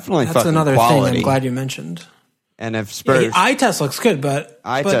definitely that's fucking another quality. thing. I'm glad you mentioned. And if Spurs, eye test looks good, but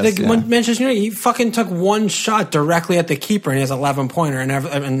when Manchester United, he fucking took one shot directly at the keeper and he has 11-pointer,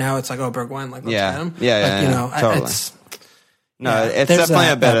 and now it's like Bergwijn, like look at him, totally. It's definitely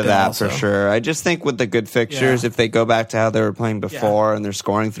a bit of that also. For sure. I just think with the good fixtures, if they go back to how they were playing before and they're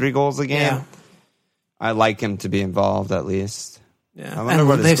scoring 3 goals a game, I like him to be involved at least. Yeah, I wonder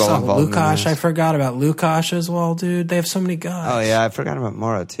what his goal involvement is. I forgot about Lukash as well, dude. They have so many guys. Oh yeah, I forgot about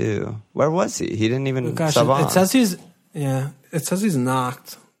Mora too. Where was he? He didn't even sub on. It says he's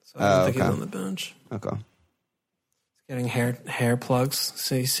knocked. So I don't think he's on the bench. Okay. Getting hair plugs.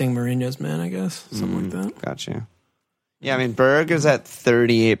 So he's seeing Mourinho's man, I guess. Something like that. Gotcha. Yeah, I mean Berg is at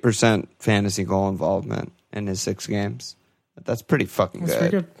 38% fantasy goal involvement in his 6 games. That's pretty fucking good.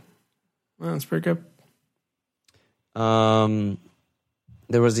 Pretty good. Well, that's pretty good.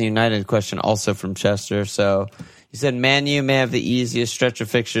 There was a United question also from Chester. So he said, Man U may have the easiest stretch of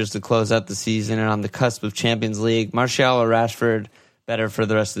fixtures to close out the season and on the cusp of Champions League. Martial or Rashford better for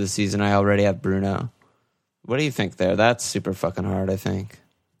the rest of the season. I already have Bruno. What do you think there? That's super fucking hard, I think.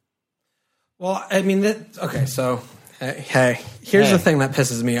 Well, I mean, so, here's the thing that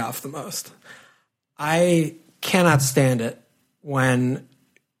pisses me off the most. I cannot stand it when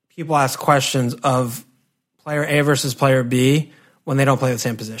people ask questions of player A versus player B when they don't play the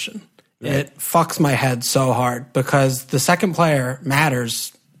same position. Right. It fucks my head so hard because the second player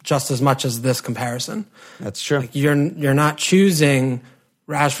matters just as much as this comparison. That's true. Like you're not choosing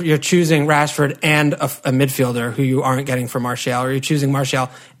Rashford. You're choosing Rashford and a midfielder who you aren't getting for Martial, or you're choosing Martial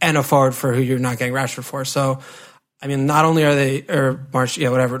and a forward for who you're not getting Rashford for. So, I mean, not only are they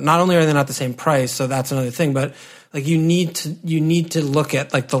not only are they not the same price, so that's another thing, but like you need to look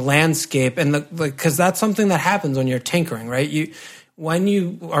at like the landscape and because that's something that happens when you're tinkering, right? When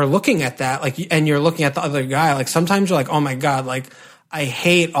you are looking at that, and you're looking at the other guy, like sometimes you're like, oh my God, like I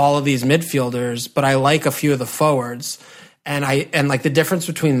hate all of these midfielders, but I like a few of the forwards. And like the difference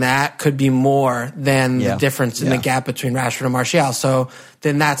between that could be more than the difference in the gap between Rashford and Martial. So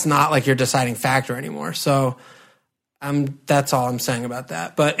then that's not like your deciding factor anymore. So that's all I'm saying about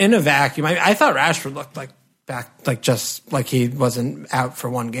that. But in a vacuum, I thought Rashford looked like just like he wasn't out for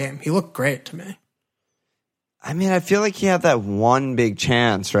one game. He looked great to me. I mean, I feel like he had that one big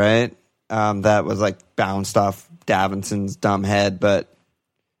chance, right? That was like bounced off Davinson's dumb head, but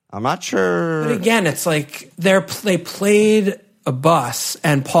I'm not sure. But again, it's like they played a bus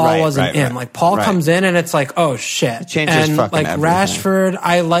and Paul wasn't in. Like Paul comes in and it's like, oh shit. It changes and fucking like everything. Rashford,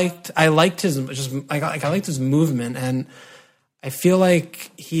 I liked his movement, and I feel like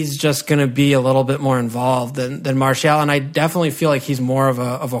he's just going to be a little bit more involved than Martial, and I definitely feel like he's more of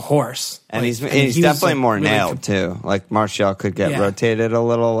a horse. And he's definitely more really nailed too. Like Martial could get rotated a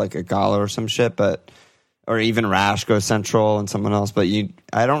little, like a Gala or some shit, or even Rash goes central and someone else. But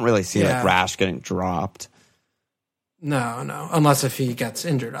I don't really see like Rash getting dropped. No, unless if he gets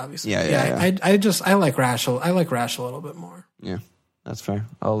injured, obviously. Yeah. I like Rash. I like Rash a little bit more. Yeah. That's fair.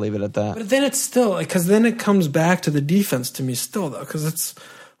 I'll leave it at that. But then it's still, because then it comes back to the defense to me still, though, because it's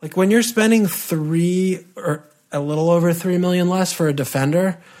like when you're spending 3 or a little over 3 million less for a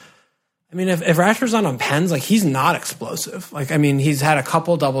defender. I mean, if Rashford's on pens, like he's not explosive. Like, I mean, he's had a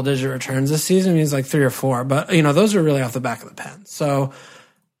couple double-digit returns this season. He's like 3 or 4, but those are really off the back of the pen. So,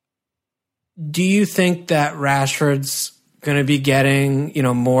 do you think that Rashford's going to be getting,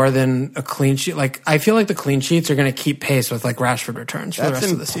 more than a clean sheet. Like, I feel like the clean sheets are going to keep pace with like Rashford returns for the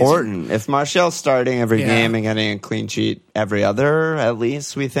rest of the season. That's important. If Martial's starting every game and getting a clean sheet every other, at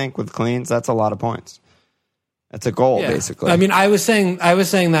least we think with cleans, that's a lot of points. That's a goal, basically. I mean, I was saying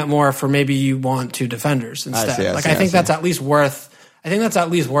that more for maybe you want 2 defenders instead. I think that's at least worth. I think that's at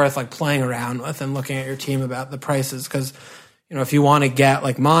least worth like playing around with and looking at your team about the prices because. If you want to get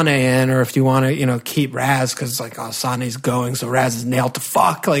like Mane in, or if you want to, keep Raz because like Sane's going, so Raz is nailed to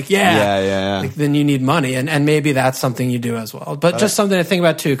fuck. Like, yeah. Like, then you need money, and maybe that's something you do as well. But just something to think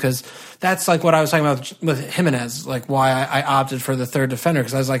about too, because that's like what I was talking about with Jimenez. Like why I opted for the third defender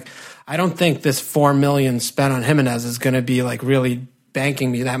because I was like, I don't think this $4 million spent on Jimenez is going to be like really banking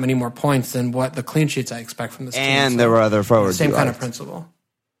me that many more points than what the clean sheets I expect from this team. And there were other forwards. Same kind of principle.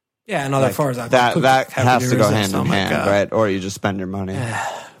 Yeah, and other forwards. That has to go hand in hand, right? Or you just spend your money.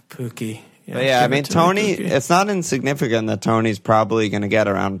 Pookie. Yeah, but I mean, Tony, it's not insignificant that Tony's probably going to get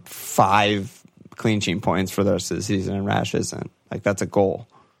around 5 clean sheet points for the rest of the season, and Rash isn't. Like, that's a goal.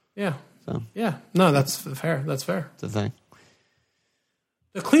 Yeah. So. Yeah. No, that's fair. That's fair. It's a thing.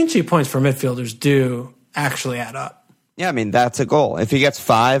 The clean sheet points for midfielders do actually add up. Yeah, I mean, that's a goal. If he gets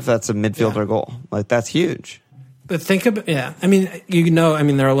 5, that's a midfielder goal. Like, that's huge. But think about, I mean,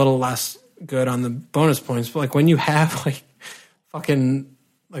 they're a little less good on the bonus points, but like when you have like fucking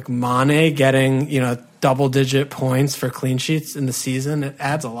like Mane getting, double-digit points for clean sheets in the season, it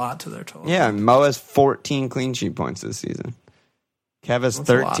adds a lot to their total. Yeah, Mo has 14 clean sheet points this season. Kev has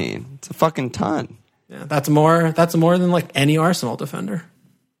 13. It's a fucking ton. Yeah, that's more than like any Arsenal defender.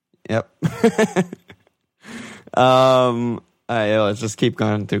 Yep. All right, let's just keep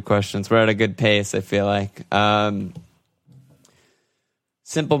going through questions. We're at a good pace, I feel like.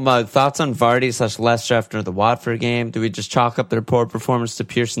 Simple Mug, thoughts on Vardy/Leicester after the Watford game? Do we just chalk up their poor performance to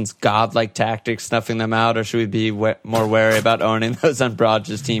Pearson's godlike tactics, snuffing them out, or should we be more wary about owning those on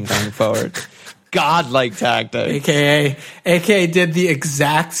Brodge's team going forward? Godlike tactics. AKA did the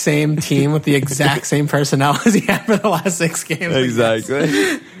exact same team with the exact same personnel as he had for the last 6 games.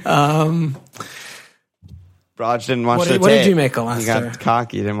 Exactly. Brodge didn't watch the tape. What did you make of Leicester? He got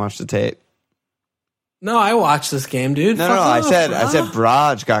cocky. Didn't watch the tape. No, I watched this game, dude. No. I said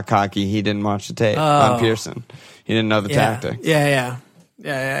Brodge got cocky. He didn't watch the tape on Pearson. He didn't know the tactics. Yeah.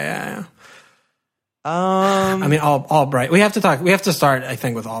 I mean, Albright. We have to start, I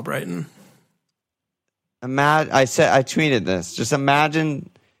think, with Albrighton. I tweeted this. Just imagine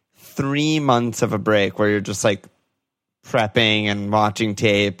 3 months of a break where you're just like prepping and watching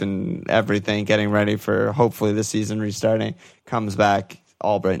tape and everything, getting ready for hopefully the season restarting. Comes back,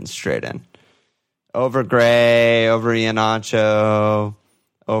 Albrighton straight in. Over Gray, over Iheanacho,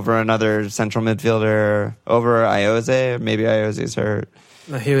 over another central midfielder, over Ioze. Maybe Ioze's hurt.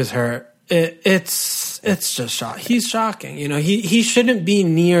 No, he was hurt. It's just shocking. He's shocking. He shouldn't be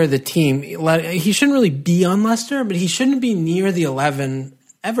near the team. He shouldn't really be on Leicester, but he shouldn't be near the 11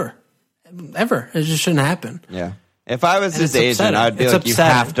 ever. It just shouldn't happen. Yeah. If I was his agent, I'd be like, you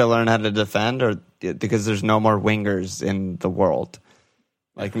have to learn how to defend, or because there's no more wingers in the world.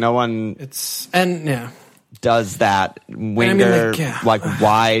 Like no one does that winger,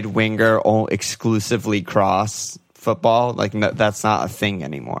 wide winger, exclusively cross football. Like that's not a thing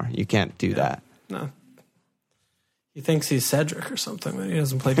anymore. You can't do that. No. He thinks he's Cedric or something, but he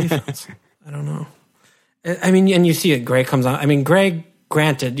doesn't play defense. I don't know. I mean, and you see it. Gray comes on. I mean, Gray,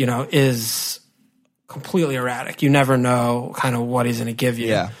 granted, is completely erratic. You never know kind of what he's going to give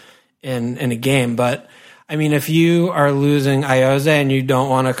you in a game, but. I mean, if you are losing Ioze and you don't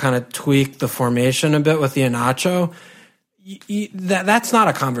want to kind of tweak the formation a bit with the Iheanacho, that's not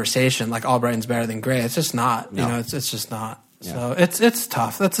a conversation like Albrighton's better than Gray. It's just not. No. It's just not. Yeah. So it's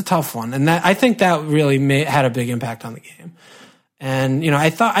tough. That's a tough one, and I think that really had a big impact on the game. And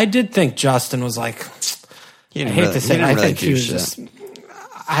I did think Justin was like, I hate to say it, I think he was just.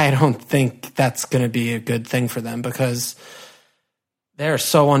 I don't think that's going to be a good thing for them because. They're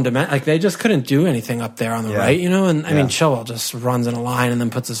so one-dimensional. Like, they just couldn't do anything up there on the right, And, I mean, Chilwell just runs in a line and then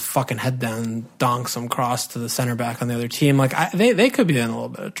puts his fucking head down and donks him cross to the center back on the other team. Like, they could be in a little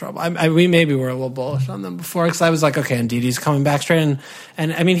bit of trouble. We maybe were a little bullish on them before because I was like, okay, Ndidi's coming back straight.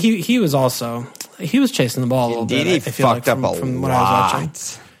 And I mean, he was chasing the ball a little bit. Ndidi fucked up from what I was watching.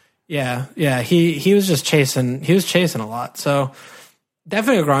 Yeah. He was just chasing. He was chasing a lot. So,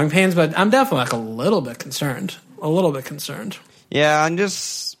 definitely growing pains, but I'm definitely like a little bit concerned. Yeah,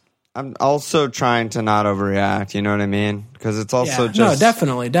 I'm also trying to not overreact, you know what I mean? Because it's also just... No,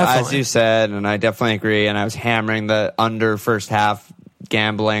 definitely. As you said, and I definitely agree, and I was hammering the under first half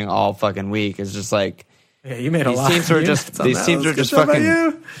gambling all fucking week. It's just like, Yeah, you made a lot. These teams were just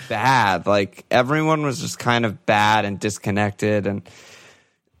fucking bad. Like everyone was just kind of bad and disconnected. And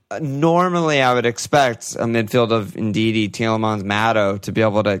normally, I would expect a midfield of Ndidi, Tielemans, Matto to be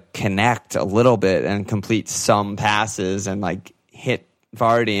able to connect a little bit and complete some passes and like hit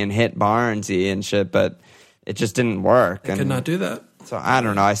Vardy and hit Barnesy and shit. But it just didn't work. They could not do that. So I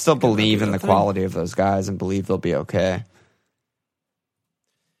don't know. I still believe in the quality of those guys and believe they'll be okay.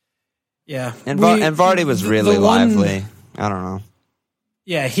 Yeah. And Vardy was really lively. I don't know.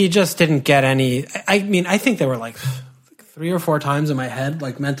 Yeah, he just didn't get any. I mean, I think there were like 3 or 4 times in my head,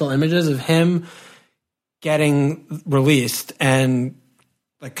 like mental images of him getting released and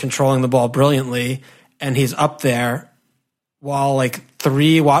like controlling the ball brilliantly. And he's up there while like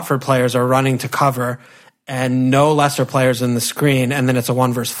 3 Watford players are running to cover and no Leicester players in the screen, and then it's a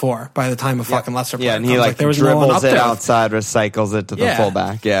 1 versus 4 by the time a fucking Leicester player and he comes. there was dribbles no one it outside, recycles it to the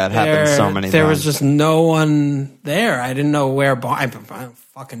fullback. Yeah, it happened so many times. There was just no one there. I didn't know where I don't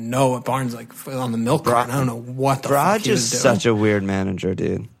fucking know what Barnes like on the milk carton. I don't know what the fuck he was doing. Is such a weird manager,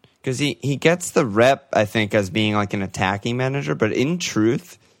 dude. Because he gets the rep, I think, as being like an attacking manager, but in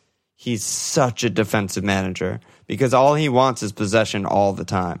truth, he's such a defensive manager because all he wants is possession all the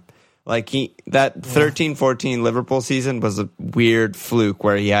time. Like that 13-14 Liverpool season was a weird fluke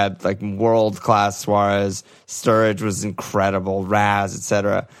where he had like world-class Suarez, Sturridge was incredible, Raz,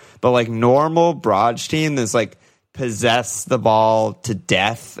 etc. But like normal Broj team is like possess the ball to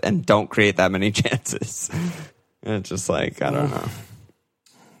death and don't create that many chances. And it's just like, I don't know.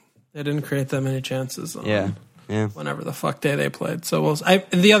 They didn't create that many chances. Yeah. Whenever the fuck day they played. So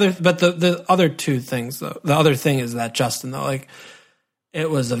the other 2 things though. The other thing is that Justin though, like, it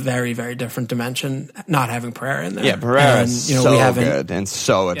was a very, very different dimension not having Pereira in there. Yeah, Pereira is so good and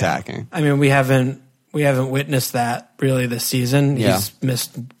so attacking. Yeah. I mean, we haven't witnessed that really this season. Yeah. He's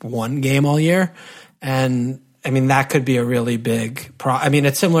missed 1 game all year, and I mean that could be a really big. I mean,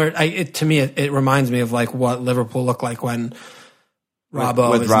 it's similar. To me, it reminds me of like what Liverpool looked like when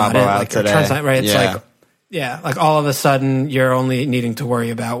Robbo with is Robbo not in, out like, today. Right? It's like all of a sudden you're only needing to worry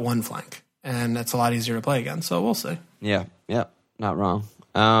about one flank, and that's a lot easier to play against. So we'll see. Yeah. Not wrong.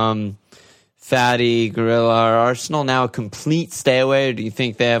 Fatty, Gorilla, are Arsenal now a complete stay away, or do you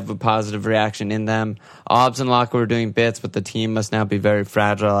think they have a positive reaction in them? Obbs and Locker were doing bits, but the team must now be very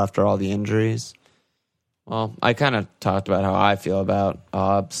fragile after all the injuries. Well, I kind of talked about how I feel about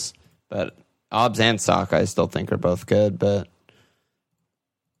Obbs, but Obbs and Saka I still think are both good, but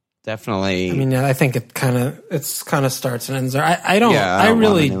definitely. I mean, I think it kind of starts and ends there. I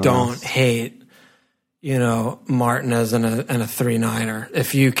really don't hate, Martinez and a 3-9er.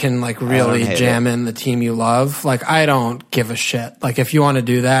 If you can like really jam in the team you love, like I don't give a shit. Like if you want to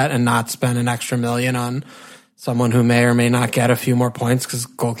do that and not spend an extra $1 million on someone who may or may not get a few more points because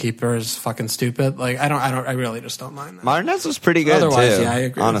goalkeeper is fucking stupid. Like I really just don't mind that. Martinez was pretty good otherwise, too. Yeah, I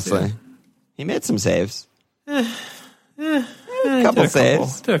agree. Honestly, he made some saves. Did a couple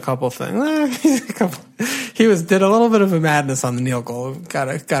things. He did a little bit of a madness on the Neil goal.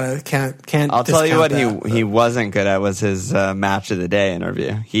 Can't. I'll tell you what he wasn't good at was his match of the day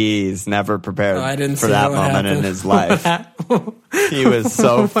interview. He's never prepared for that moment in his life. He was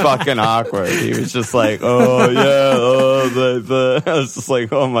so fucking awkward. He was just like, I was just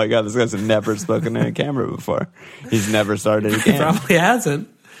like, oh my god, this guy's never spoken in a camera before. He's never started a game. He probably hasn't.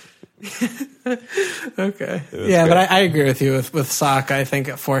 Okay. Yeah, but I agree with you with Saka. I think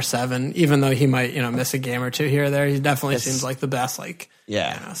at 4-7, even though he might miss a game or two here or there, he definitely seems like the best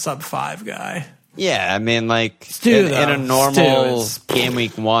sub 5 guy. Yeah, I mean in a normal game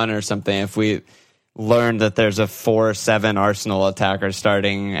week 1 or something, if we learned that there's a 4-7 Arsenal attacker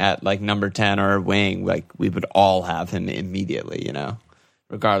starting at like number 10 or a wing, like we would all have him immediately,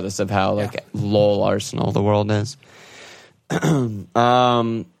 regardless of how lol Arsenal the world is.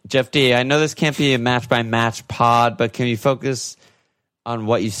 Jeff D, I know this can't be a match-by-match pod, but can you focus on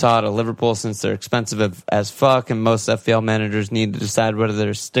what you saw at Liverpool since they're expensive as fuck and most FPL managers need to decide whether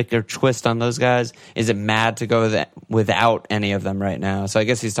they're stick or twist on those guys? Is it mad to go without any of them right now? So I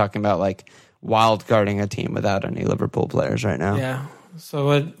guess he's talking about like wild carding a team without any Liverpool players right now. Yeah.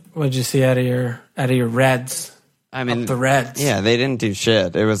 So what'd you see out of your Reds? I mean, the Reds. Yeah, they didn't do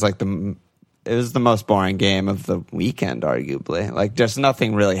shit. It was like it was the most boring game of the weekend, arguably. Like, just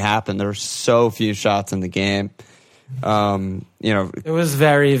nothing really happened. There were so few shots in the game. It was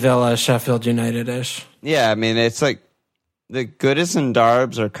very Villa, Sheffield United-ish. Yeah, I mean, it's like the Goodison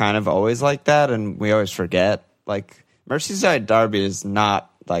Darbs are kind of always like that, and we always forget. Like, Merseyside Derby is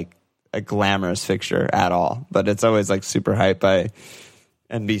not like a glamorous fixture at all, but it's always like super hyped by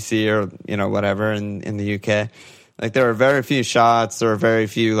NBC or whatever in the UK. Like there were very few shots. There were very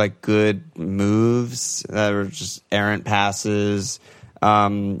few like good moves. That were just errant passes.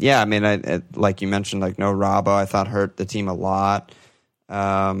 Yeah, I mean, I like you mentioned, like no Robbo, I thought hurt the team a lot.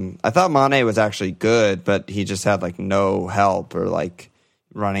 I thought Mane was actually good, but he just had like no help or like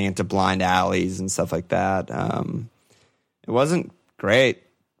running into blind alleys and stuff like that. It wasn't great.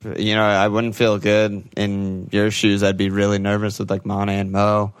 You know, I wouldn't feel good in your shoes. I'd be really nervous with like Mane and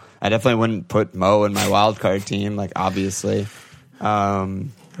Mo. I definitely wouldn't put Mo in my wild card team, like obviously.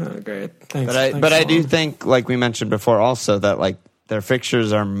 Great, thanks. But I do think, like we mentioned before, also that like their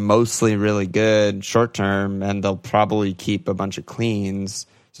fixtures are mostly really good short term, and they'll probably keep a bunch of cleans.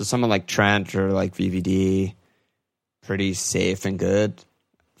 So someone like Trent or like VVD, pretty safe and good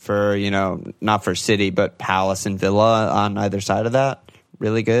for, you know, not for City, but Palace and Villa on either side of that.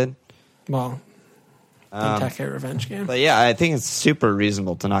 Really good. Well, Benteke revenge game. But yeah, I think it's super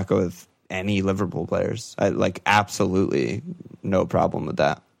reasonable to not go with any Liverpool players. I like absolutely no problem with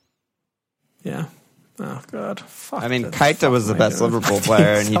that. Yeah. Oh God. Fuck. I mean, Keita was the best Liverpool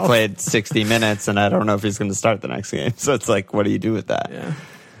player, and he played 60 minutes, and I don't know if he's going to start the next game. So it's like, what do you do with that? Yeah.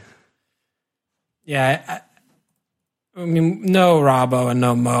 Yeah. I mean, no Robbo and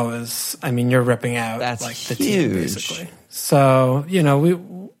no Mo is. I mean, you're ripping out That's like the huge. team basically. So you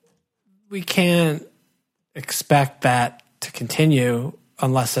know, we can't expect that to continue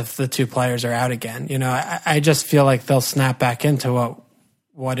unless if the two players are out again. You know, I just feel like they'll snap back into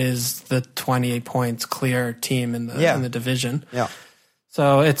what is the 28 points clear team in the division. Yeah.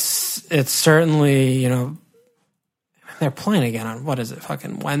 So it's certainly, you know, they're playing again on what is it,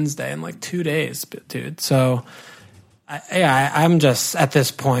 fucking Wednesday in like 2 days, dude. So I'm just at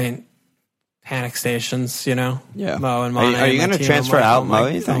this point panic stations, you know. Yeah. Mo and Mane. Are you going to transfer out Mo?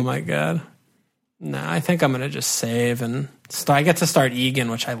 You think? Oh my God. No, I think I'm going to just save and I get to start Egan,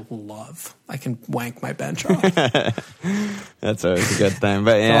 which I love. I can wank my bench off. That's always a good thing.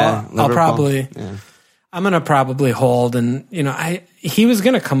 But yeah, so I'm going to probably hold, and you know, he was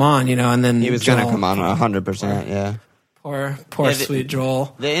going to come on, you know, and then he was going to come on 100%. Yeah. Poor sweet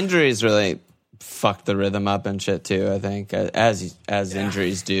Joel. The injuries really fucked the rhythm up and shit too. I think as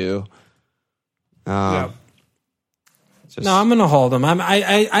injuries do. No, I'm going to hold him.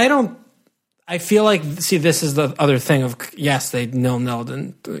 I don't. I feel like, see, this is the other thing of, yes, they 0-0'd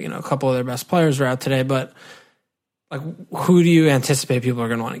and, you know, a couple of their best players were out today, but like, who do you anticipate people are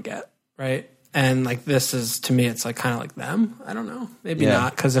going to want to get, right? And like, this is, to me, it's like kind of like them. I don't know. Maybe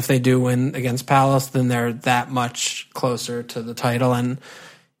not, because if they do win against Palace, then they're that much closer to the title and,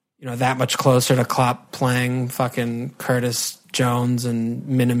 you know, that much closer to Klopp playing fucking Curtis Jones and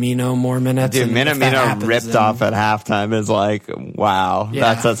Minamino more minutes. Dude, Minamino ripped off at halftime is like, wow,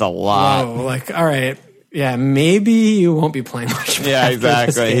 that says a lot. Whoa, like, all right, yeah, maybe you won't be playing much. Yeah,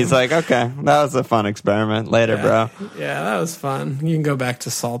 exactly. He's like, okay, that was a fun experiment. Later, bro. Yeah, that was fun. You can go back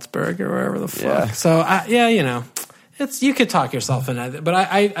to Salzburg or wherever the fuck. Yeah. So, you know, it's, you could talk yourself in it, but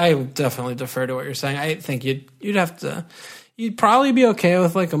I definitely defer to what you're saying. I think you'd probably be okay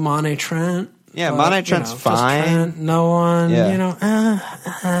with like a Mane Trent. Yeah, Mane Trent's fine. Trent, no one, you know.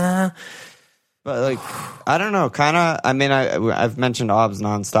 But like, I don't know. Kind of. I mean, I've mentioned Obbs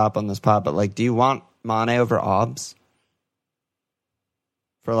nonstop on this pod, but like, do you want Mane over Obbs?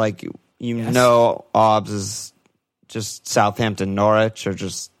 For like, know, Obbs is just Southampton, Norwich, or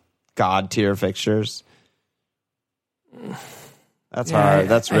just god tier fixtures. That's hard.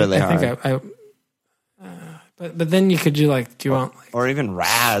 That's really hard. But then you could do like, do you want like, or even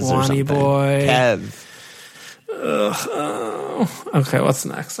Raz Swanee or something? Boy, Kev. Okay, what's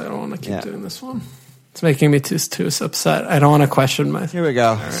next? I don't want to keep doing this one. It's making me too upset. I don't want to question my. Here we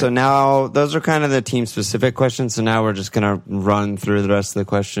go. Right. So now those are kind of the team specific questions. So now we're just gonna run through the rest of the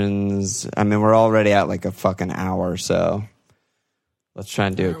questions. I mean, we're already at like a fucking hour, so let's try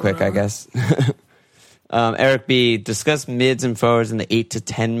and do it quick, I guess. Eric B, discuss mids and forwards in the 8 to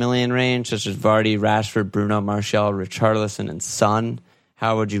 10 million range, such as Vardy, Rashford, Bruno, Martial, Richarlison, and Son.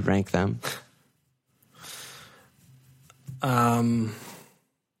 How would you rank them? I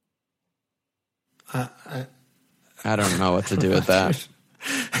don't know what to do with that.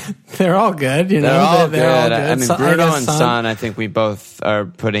 They're all good, you know. They're all good. I mean, Bruno and Son, I think we both are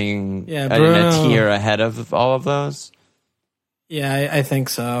putting in a tier ahead of all of those. Yeah, I think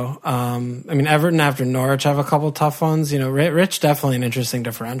so. I mean, Everton after Norwich have a couple tough ones. You know, Rich definitely an interesting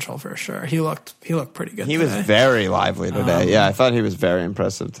differential for sure. He looked pretty good. He was very lively today. I thought he was very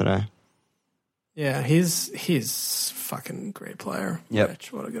impressive today. Yeah, he's fucking great player. Yep.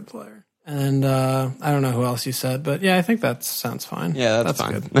 Rich, what a good player. And I don't know who else you said, but yeah, I think that sounds fine. Yeah, that's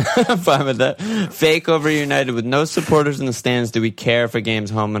fine. Good. I'm fine with that. Fake over United with no supporters in the stands. Do we care if a game's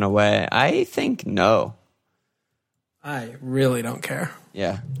home and away? I think no. I really don't care.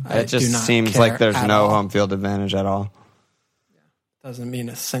 Yeah. I It just do not seems care like there's at no all. home field advantage at all. Doesn't mean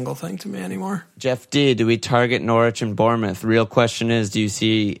a single thing to me anymore. Jeff D, do we target Norwich and Bournemouth? Real question is, do you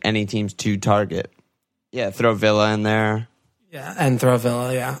see any teams to target? Yeah, throw Villa in there. Yeah, and throw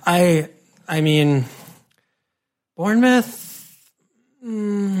Villa, yeah. I mean, Bournemouth,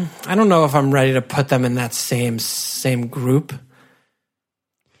 I don't know if I'm ready to put them in that same group.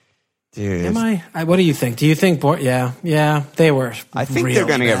 Dude. Am I? What do you think? Do you think, yeah, they were I think really they're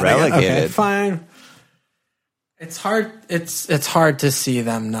going to get bad. relegated. Okay, fine. It's hard. It's hard to see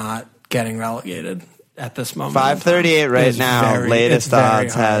them not getting relegated at this moment. 538 right now. Latest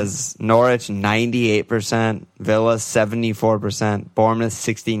odds hard. has Norwich 98%, Villa 74%, Bournemouth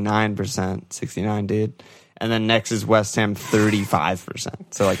 69%, 69, dude. And then next is West Ham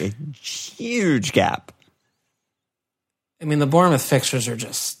 35%. So like a huge gap. I mean, the Bournemouth fixtures are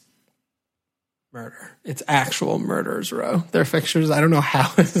just murder. It's actual murderers row. Their fixtures, I don't know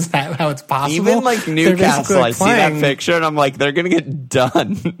how it's possible. Even like Newcastle, I see that picture and I'm like, they're gonna get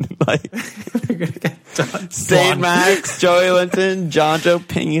done. Like They're gonna get done. St. Max, Joey Linton, John Joe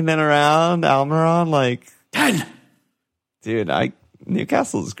pinging it around, Almiron, like 10. Dude,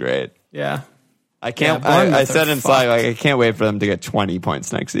 Newcastle's great. Yeah. I can't. Yeah, Bournemouth I said are in Slack, like I can't wait for them to get 20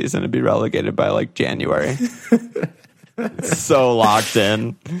 points next season and be relegated by like January. It's so locked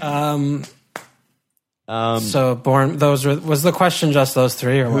in. So was the question just those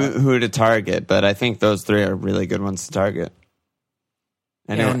three or what? Who to target? But I think those three are really good ones to target.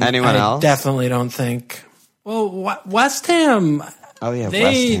 Anyone else? I definitely don't think. Well, West Ham. Oh yeah, They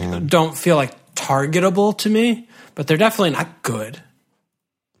West Ham. don't feel like targetable to me, but they're definitely not good.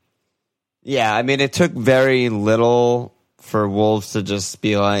 Yeah, I mean, it took very little for Wolves to just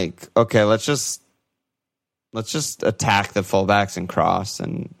be like, okay, let's just attack the fullbacks and cross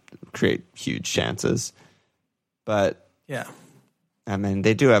and create huge chances. But Yeah. I mean,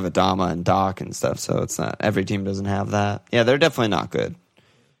 they do have Adama and Doc and stuff, so it's not every team doesn't have that. Yeah, they're definitely not good.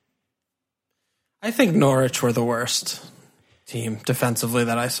 I think Norwich were the worst team defensively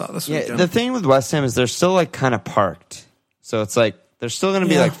that I saw this Yeah, weekend. the thing with West Ham is they're still like kind of parked, so it's like they're still going to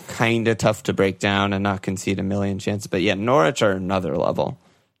be Yeah. like kind of tough to break down and not concede a million chances. But yeah, Norwich are another level.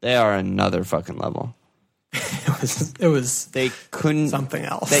 They are another fucking level. It was They couldn't something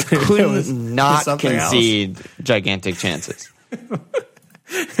else. They It couldn't was not something else. concede gigantic chances.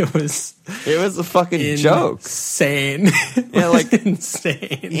 It was It was a fucking joke. insane. Yeah, like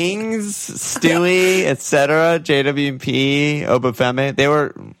insane. Ings, Stewie, etc., JWP, Obafemi, they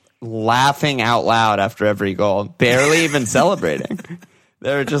were laughing out loud after every goal, barely even celebrating.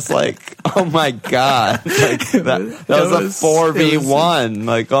 They were just like, "Oh my god!" Like that was a 4v1.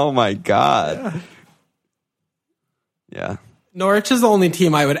 Like, oh my god. Yeah. Norwich is the only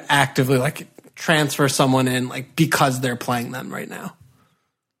team I would actively like transfer someone in like because they're playing them right now.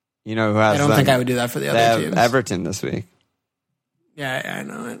 You know who has I don't them? think I would do that for the They other have teams. Everton this week. Yeah, I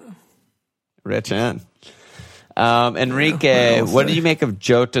know. Rich in. Enrique, Yeah, what do you make of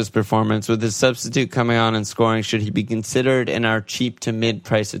Jota's performance? With his substitute coming on and scoring, should he be considered in our cheap to mid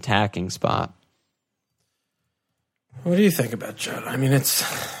price attacking spot? What do you think about Jota? I mean, it's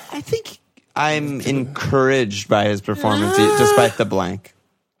I think I'm encouraged by his performance despite the blank.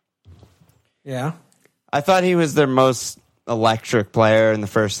 yeah. I thought he was their most electric player in the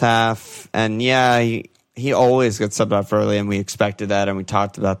first half. And yeah, he always gets subbed off early, and we expected that, and we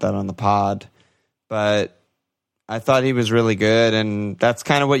talked about that on the pod. But I thought he was really good, and that's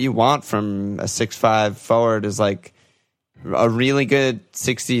kind of what you want from a 6'5" forward is like a really good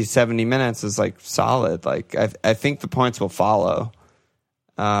 60, 70 minutes is like solid. Like I think the points will follow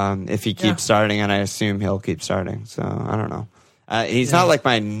if he keeps starting, and I assume he'll keep starting. So I don't know. He's not like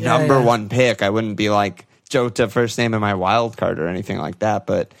my number one pick. I wouldn't be like Jota first name in my wild card or anything like that.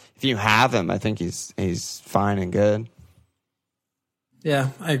 But if you have him, I think he's fine and good. Yeah,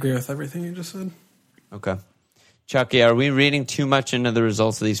 I agree with everything you just said. Okay. Chucky, are we reading too much into the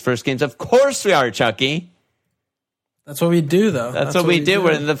results of these first games? Of course we are, Chucky. That's what we do, though. That's what we do.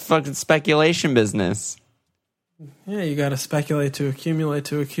 We're in the fucking speculation business. Yeah, you got to speculate to accumulate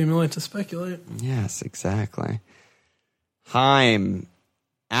to accumulate to speculate. Yes, exactly. Heim,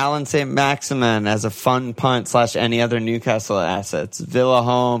 Alan St. Maximin as a fun punt / any other Newcastle assets. Villa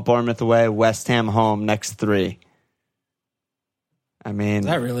home, Bournemouth away, West Ham home, next three. I mean, Is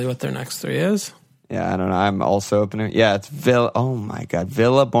that really what their next three is? yeah, I don't know. I'm also opening. Yeah, it's Villa. Oh my God.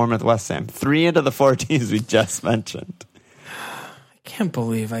 Villa, Bournemouth, West Ham. 3 into the 4 teams we just mentioned. I can't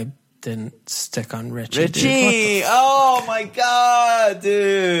believe I didn't stick on Richie. Richie! Oh my God,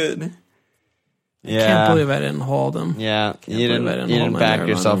 dude. I can't believe I didn't hold him. Yeah, you didn't back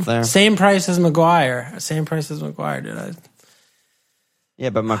yourself there. Same price as Maguire. Did I? Yeah,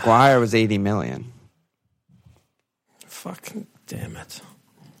 but Maguire was $80 million. Fucking damn it.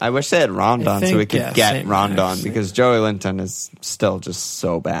 I wish they had Rondon so we could get Rondon max. because Joey Linton is still just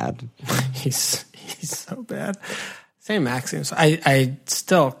so bad. he's so bad. Same max seems. I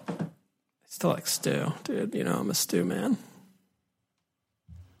still like Stu, dude. You know I'm a Stu man.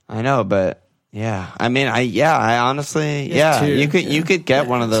 I know, but yeah, I mean, I honestly, you could get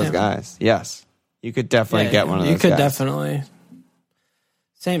one of those guys. Yes, you could definitely get one of those guys. You could definitely.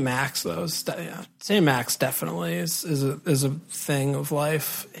 St. Max though, St. Max definitely is a thing of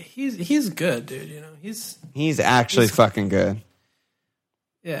life. He's good, dude. You know, he's actually fucking good.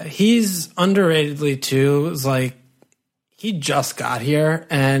 Yeah, he's underratedly too. It's like he just got here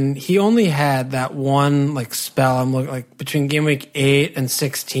and he only had that one like spell. I'm looking like between game week 8 and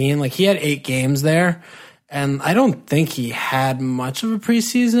 16. Like he had 8 games there. And I don't think he had much of a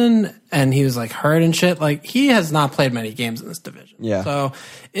preseason, and he was like hurt and shit. Like he has not played many games in this division. Yeah. So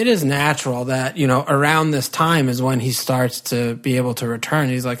it is natural that, you know, around this time is when he starts to be able to return.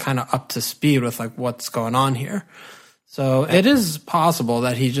 He's like kind of up to speed with like what's going on here. So it is possible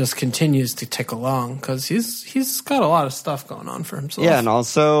that he just continues to tick along because he's got a lot of stuff going on for himself. Yeah, and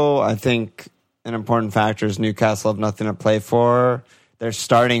also I think an important factor is Newcastle have nothing to play for. They're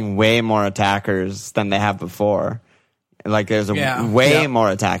starting way more attackers than they have before. Like there's a way more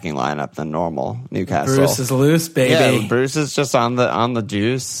attacking lineup than normal Newcastle. Bruce is loose, baby. Yeah, Bruce is just on the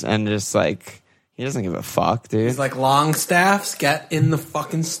juice and just like he doesn't give a fuck, dude. He's like long staffs, get in the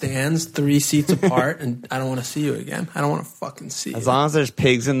fucking stands, 3 seats apart, and I don't want to see you again. I don't want to fucking see you. As long as there's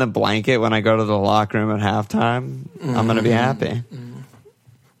pigs in the blanket when I go to the locker room at halftime, I'm gonna be happy.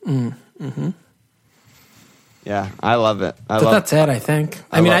 Yeah, I love it. But that's it, I think.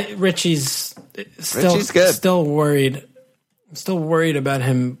 I mean, Richie's good. Still worried. I'm still worried about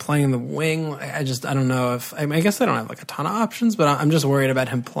him playing the wing. I don't know if... I guess I don't have like a ton of options, but I'm just worried about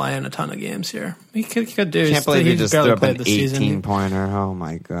him playing a ton of games here. He could do... I can't believe he just threw up an 18-pointer. Oh,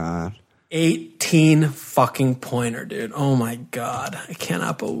 my God. 18 fucking pointer, dude. Oh, my God. I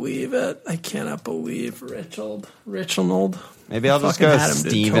cannot believe it. I cannot believe Richard. Maybe I'll just go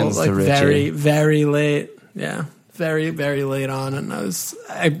Stevens to Richie. Very, very late. Yeah, very, very late on, and I'm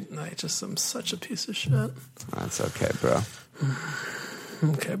such a piece of shit. That's okay, bro.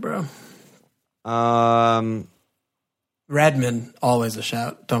 Okay, bro. Redmond, always a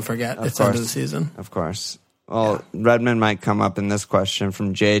shout. Don't forget, it's end of the season. Of course. Well, Redmond might come up in this question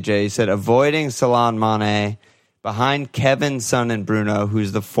from JJ. He said, avoiding Salah Mane behind Kevin, Son, and Bruno,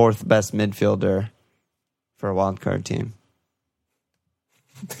 who's the 4th best midfielder for a wildcard team.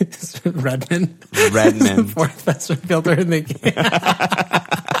 Redmond. The 4th best midfielder in the game.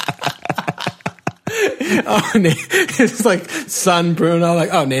 It's like Son, Bruno,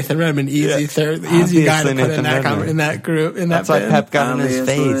 like Nathan Redmond, easy third, easy guy to put in that group. That's why Pep got in his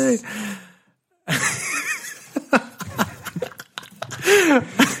face.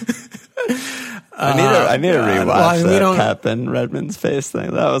 I need to rewatch that Pep and Redmond's face thing.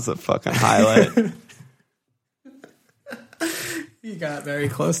 That was a fucking highlight. You got very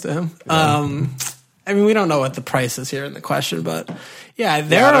close to him. Yeah. I mean, we don't know what the price is here in the question, but yeah,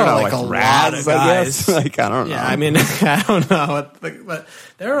 there are like a lot of guys. Like, I don't know. Yeah, I mean, I don't know, but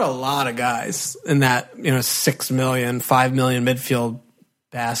there are a lot of guys in that, you know, $6 million, $5 million midfield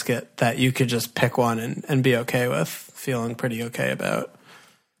basket that you could just pick one and be okay with, feeling pretty okay about.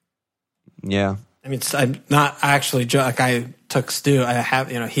 Yeah. I mean, I'm not actually like I took Stu. I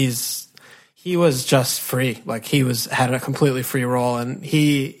have, you know, he was just free. Like he had a completely free role, and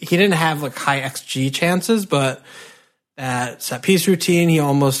he didn't have like high XG chances, but that set piece routine he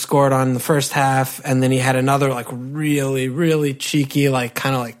almost scored on the first half, and then he had another like really, really cheeky like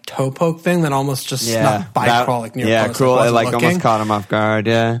kind of like toe poke thing that almost just snuck by crawl like near post. Cool. It like almost caught him off guard.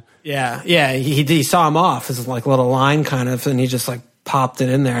 Yeah. He saw him off his like little line kind of, and he just like popped it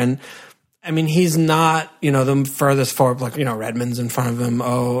in there. And I mean, he's not, you know, the furthest forward, like, you know, Redmond's in front of him,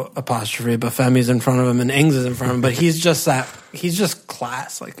 Bafemi's in front of him, and Ings is in front of him, but he's just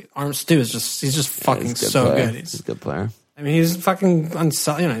class. Like, Stu is he's just fucking so good. He's a good player. I mean, he's fucking,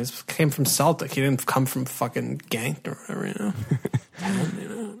 you know, he came from Celtic. He didn't come from fucking Genk or whatever, you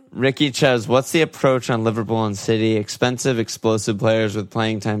know. Ricky Ches, what's the approach on Liverpool and City? Expensive, explosive players with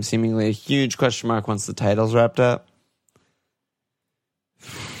playing time seemingly a huge question mark once the title's wrapped up.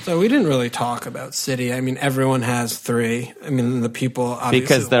 So we didn't really talk about City. I mean, everyone has 3. I mean, the people obviously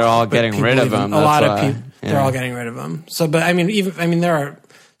because they're all getting rid of them. A lot of people, they're all getting rid of them. So, but I mean, there are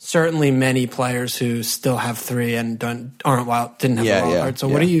certainly many players who still have 3 and didn't have a wild card. So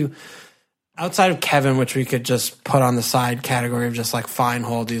what do you? outside of Kevin, which we could just put on the side category of just like fine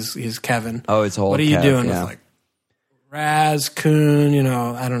hold, he's Kevin. Oh, it's hold. What are you Kev, doing yeah. with like Raz, Kuhn?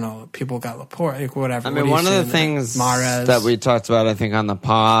 I don't know. People got Laporte, like whatever. I mean, one of the things that we talked about, I think, on the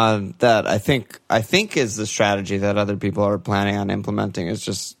pod that I think is the strategy that other people are planning on implementing is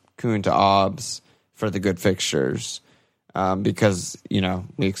just Kuhn to Obbs for the good fixtures. Because,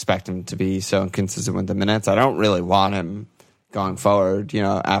 we expect him to be so inconsistent with the minutes. I don't really want him going forward,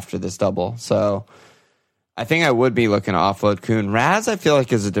 after this double. So I think I would be looking to offload Kuhn. Raz, I feel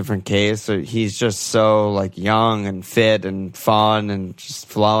like, is a different case. He's just so like young and fit and fun and just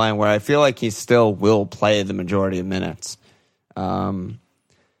flowing, where I feel like he still will play the majority of minutes. So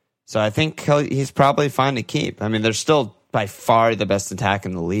I think he's probably fine to keep. I mean, they're still by far the best attack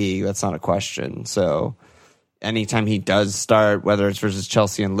in the league. That's not a question. So anytime he does start, whether it's versus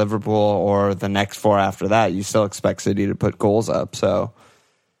Chelsea and Liverpool or the next 4 after that, you still expect City to put goals up. So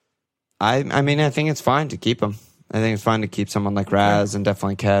I think it's fine to keep him. I think it's fine to keep someone like Raz and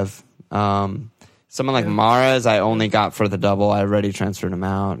definitely Kev. Someone like Mahrez, I only got for the double. I already transferred him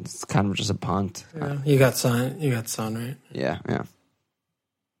out. It's kind of just a punt. Yeah, you got Son, right? Yeah.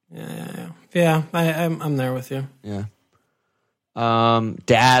 Yeah, I'm there with you. Yeah.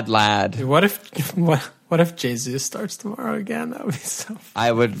 Dad lad. Dude, what if Jesus starts tomorrow again? That would be so fun.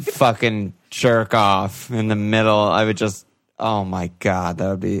 I would fucking jerk off in the middle. I would just, oh my God,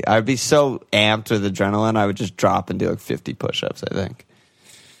 I would be so amped with adrenaline. I would just drop and do like 50 push-ups, I think.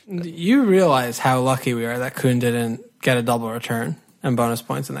 You realize how lucky we are that Kuhn didn't get a double return and bonus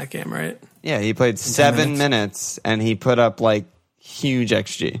points in that game, right? Yeah, he played 7 minutes and he put up like huge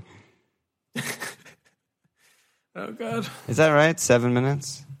XG. Oh, God. Is that right? 7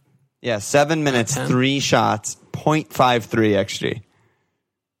 minutes? Yeah, 7 minutes, 3 shots, 0.53 XG.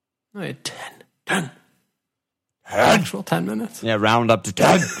 No, 10. Actual 10 minutes. Yeah, round up to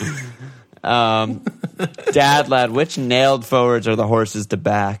 10. Dad Lad, which nailed forwards are the horses to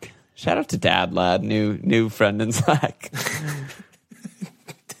back? Shout out to Dad Lad, new friend in Slack.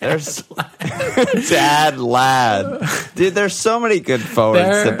 There's Dad Lad. Dude, there's so many good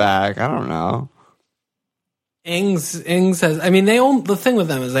forwards to back. I don't know. Ings has. I mean, the thing with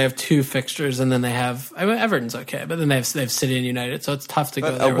them is they have 2 fixtures, and then they have. I mean, Everton's okay, but then they have City and United, so it's tough to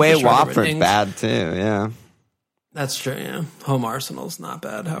go there. Away Watford's bad too. Yeah, that's true. Yeah, home Arsenal's not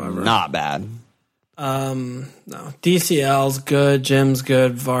bad. However, not bad. No, DCL's good. Jim's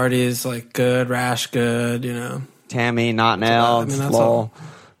good. Vardy's like good. Rash good. Tammy not nailed. Not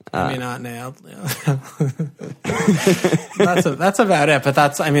nailed. Yeah. that's about it. But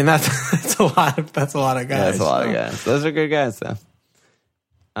that's a lot. That's a lot of guys. Yeah, that's a lot of guys. Those are good guys, though.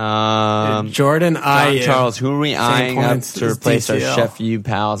 Jordan Ayew. Charles, who are we eyeing up to replace our Chef U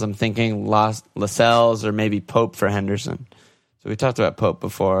pals? I'm thinking Lascelles or maybe Pope for Henderson. So we talked about Pope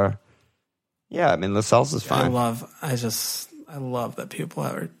before. Yeah, I mean Lascelles is fine. I love that people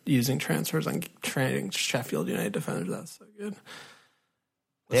are using transfers on trading Sheffield United defenders. That's so good.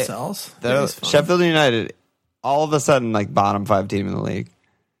 Lascelles, Sheffield United, all of a sudden, like bottom 5 team in the league.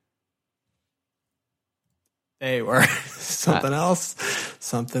 They were something else.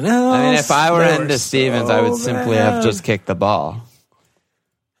 I mean, if I were into Stevens, I would simply have just kicked the ball.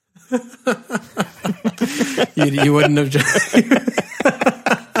 you wouldn't have just.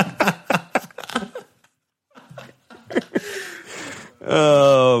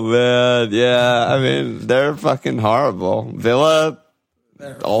 Oh man, yeah. I mean, they're fucking horrible. Villa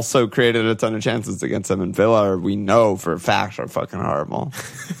also created a ton of chances against them, and Villa, we know for a fact, are fucking horrible.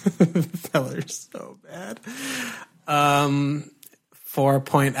 Villa are so bad.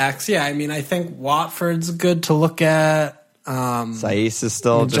 4.x. Yeah, I mean, I think Watford's good to look at. Saiss is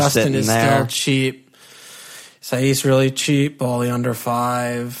still just Justin sitting is there. still cheap. Saiss really cheap. Bally under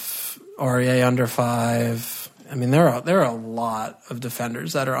 5. Aurier under 5. I mean, there are a lot of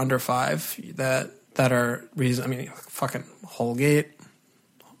defenders that are under 5 that are reason. I mean, fucking Holgate.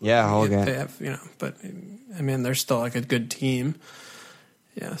 Yeah, Holgate. They have, but I mean, they're still like a good team.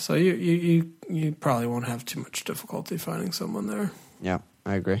 Yeah, so you probably won't have too much difficulty finding someone there. Yeah,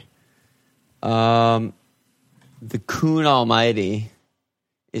 I agree. The Kuhn Almighty.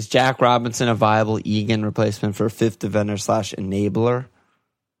 Is Jack Robinson a viable Egan replacement for a 5th defender / enabler?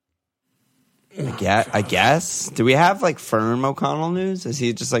 I guess. Do we have like firm O'Connell news? Is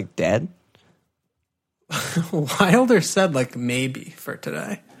he just like dead? Wilder said like maybe for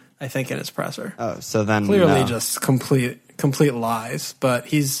today, I think, in his presser. Oh, so then clearly no. Just complete lies, but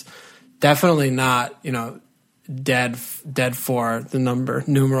he's definitely not, dead for the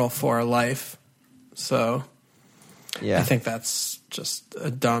numeral 4 life. So yeah, I think that's just a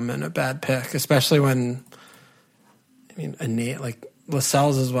dumb and a bad pick, especially when, I mean,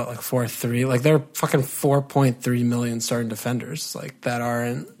 Lascelles is what, like 4.3? Like they're fucking 4.3 million starting defenders, like that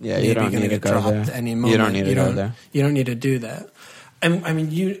aren't you don't need to get go dropped there. any moment. You don't need to go there. You don't need to do that. And I mean,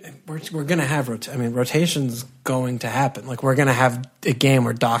 we're going to have rotation's going to happen. Like we're going to have a game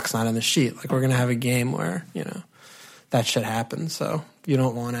where Doc's not in the sheet. Like we're going to have a game where that shit happens. So you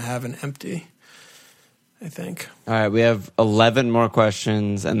don't want to have an empty, I think. All right, we have 11 more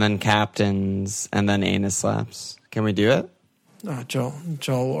questions, and then captains, and then anus slaps. Can we do it? Oh,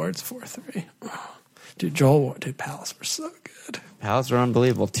 Joel Ward's 4-3. Oh, dude, Palace were so good. Palace were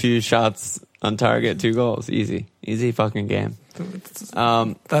unbelievable. 2 shots on target, 2 goals. Easy fucking game.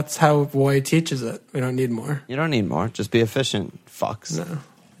 That's how Roy teaches it. We don't need more. You don't need more. Just be efficient, fucks. No.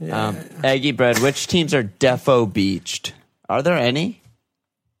 Yeah. Aggie Bread, which teams are defo beached? Are there any?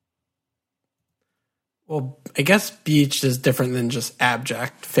 Well, I guess beached is different than just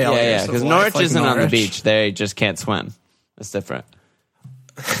abject failures. Yeah, because Norwich isn't on the beach. They just can't swim. That's different.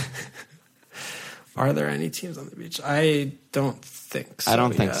 Are there any teams on the beach? I don't think so. I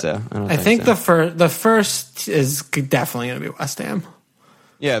don't think so. I think so. the first is definitely going to be West Ham.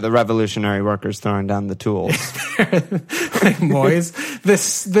 Yeah, the revolutionary workers throwing down the tools. Like Moyes,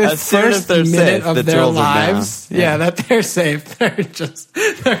 this first minute of their lives, that they're safe. It's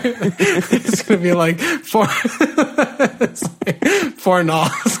going to be like four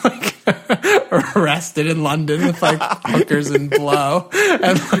knolls like arrested in London with like hookers and blow,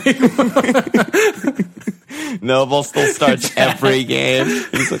 and like Noble still starts every game.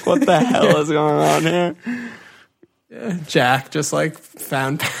 He's like, "What the hell is going on here?" Jack just like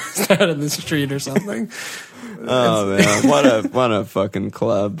found passed out in the street or something. Oh man, what a fucking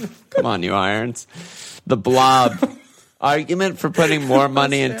club! Come on, you Irons. The Blob argument for putting more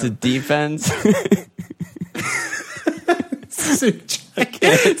money into defense.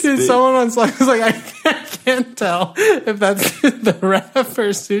 Dude, someone on Slack was like, I can't tell if that's the ref or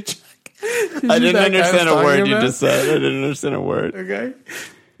Suchek. I didn't understand a word you just said. I didn't understand a word. Okay.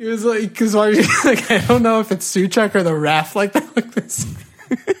 He was like, because like, I don't know if it's Suchek or the ref like that. Like this.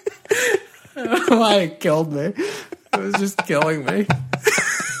 I don't know why it killed me. It was just killing me.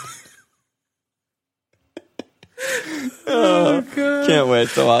 Oh, God. Can't wait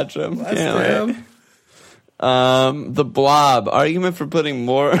to watch him. The Blob argument for putting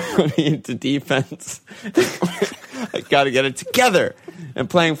more money into defense. I got to get it together. And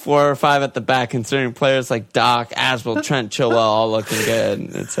playing 4 or 5 at the back, considering players like Doc, Aswell, Trent, Chilwell all looking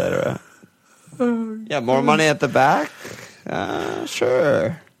good, etc. Yeah, more money at the back?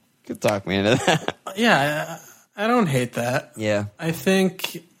 Sure. Could talk me into that. Yeah, I don't hate that. Yeah. I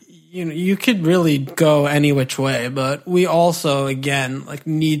think, you could really go any which way, but we also, again, like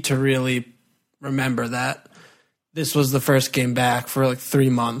need to really remember that this was the first game back for like 3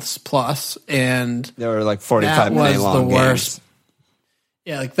 months plus, and there were like 45-minute long games.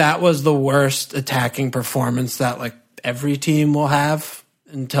 Yeah, like that was the worst attacking performance that like every team will have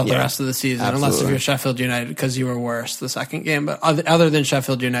until the rest of the season, unless if you're Sheffield United because you were worse the second game. But other than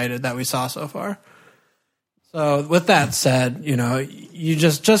Sheffield United that we saw so far. So with that said, you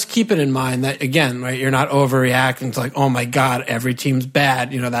just keep it in mind that again, right, you're not overreacting to like, oh my God, every team's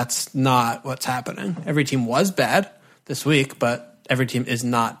bad. That's not what's happening. Every team was bad this week, but every team is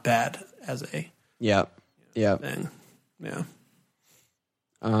not bad as a thing. Yeah.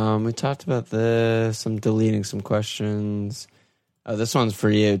 We talked about this. I'm deleting some questions. Oh, this one's for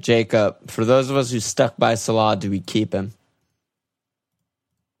you, Jacob. For those of us who stuck by Salah, do we keep him?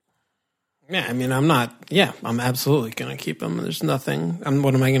 Yeah, I mean, I'm absolutely going to keep him. There's nothing.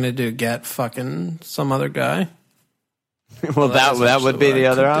 What am I going to do? Get fucking some other guy? Well, that would be the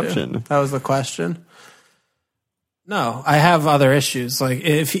other option. That was the question. No, I have other issues. Like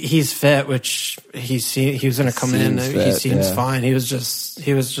if he's fit, which he was going to come in, he seems fine. He was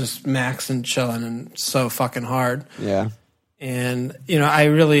just max and chilling and so fucking hard. Yeah. And I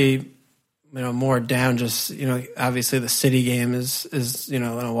really, more down. Just obviously the City game is in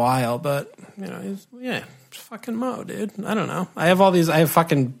a while, but fucking Mo, dude. I don't know. I have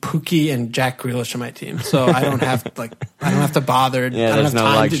fucking Pookie and Jack Grealish on my team, so I don't have to bother. Yeah, I don't there's have no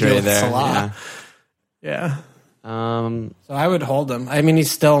time luxury to deal with there. Salah. Yeah. So I would hold him. I mean, he's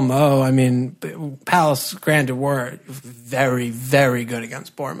still Mo. I mean, Palace, granted, were very, very good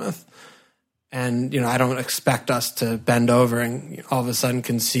against Bournemouth. And, I don't expect us to bend over and all of a sudden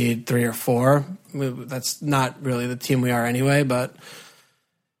concede 3 or 4. That's not really the team we are anyway, but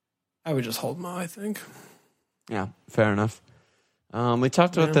I would just hold Mo, I think. Yeah, fair enough. We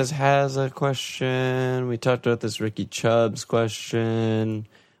talked about this Hazard question. We talked about this Ricky Chubbs question.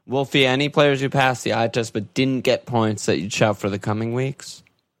 Wolfie, any players who passed the eye test but didn't get points that you'd shout for the coming weeks?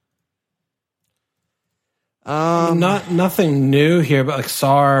 Nothing new here, but like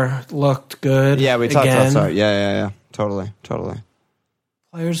Sarr looked good. Yeah, we talked again. about Sarr. Yeah. Totally.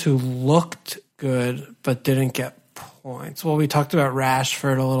 Players who looked good but didn't get points. Well, we talked about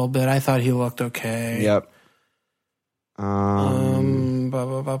Rashford a little bit. I thought he looked okay. Yep. I mean,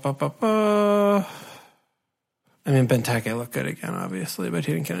 Benteke looked good again, obviously, but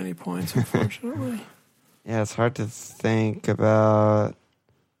he didn't get any points, unfortunately. Yeah, it's hard to think about.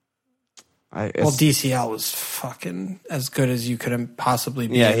 DCL was fucking as good as you could possibly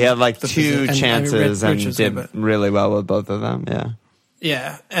be. Yeah, he had like two chances and did really well with both of them. Yeah.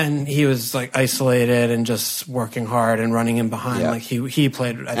 Yeah, and he was like isolated and just working hard and running in behind. Yeah. Like he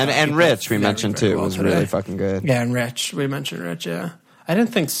played. And Rich, we mentioned too, was really fucking good. Yeah, and Rich, we mentioned Rich. Yeah, I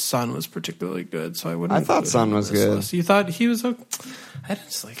didn't think Son was particularly good, so I wouldn't. I thought Son was good. List. You thought he was? I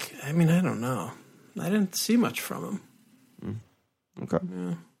just like. I mean, I don't know. I didn't see much from him. Okay.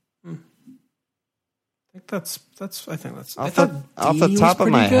 Yeah. I think that's. Off the top of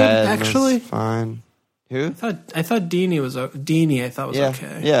my head, actually, fine. Who? I thought Deeney was Deeney. I thought was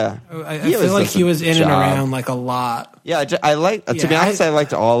okay. Yeah, I feel like he was in and around like a lot. Yeah, I like. To be honest, I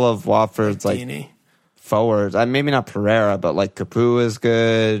liked all of Watford's like forwards. Maybe not Pereira, but like Capu was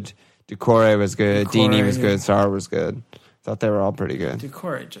good. Doucouré was good. Deeney was good. Sarr was good. Thought they were all pretty good.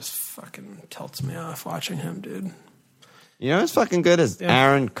 Doucouré just fucking tilts me off watching him, dude. You know who's fucking good is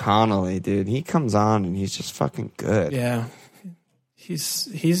Aaron Connolly, dude. He comes on and he's just fucking good. Yeah. He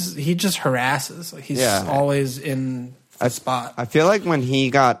just harasses. Like he's always in the spot. I feel like when he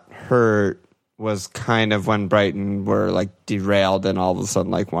got hurt was kind of when Brighton were like derailed and all of a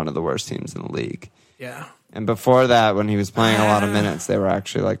sudden like one of the worst teams in the league. Yeah. And before that, when he was playing a lot of minutes, they were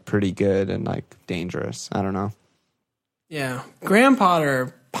actually like pretty good and like dangerous. I don't know. Yeah. Graham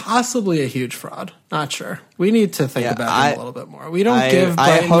Potter, possibly a huge fraud. Not sure. We need to think about him a little bit more. We don't give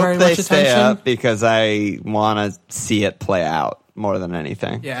Brighton very much attention. I hope they stay up because I want to see it play out more than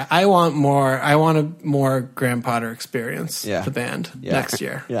anything. Yeah, I want a more Graham Potter experience. The band next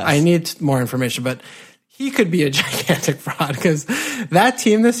year. Yes. I need more information, but he could be a gigantic fraud because that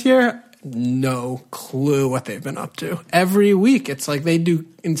team this year, no clue what they've been up to. Every week, it's like they do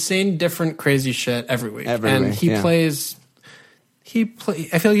insane, different, crazy shit every week. He plays. I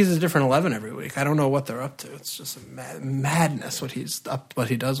feel like he's a different 11 every week. I don't know what they're up to. It's just madness what he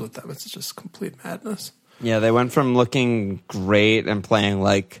does with them. It's just complete madness. Yeah, they went from looking great and playing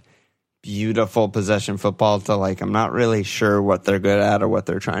like beautiful possession football to like I'm not really sure what they're good at or what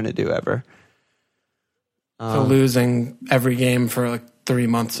they're trying to do ever. To losing every game for like 3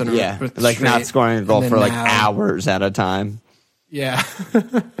 months in a row. Yeah, like straight, not scoring a goal for like hours at a time. Yeah.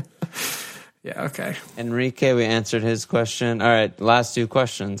 Yeah, okay. Enrique, we answered his question. All right, last two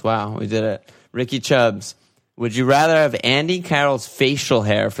questions. Wow, we did it. Ricky Chubbs, would you rather have Andy Carroll's facial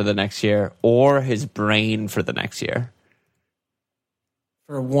hair for the next year or his brain for the next year?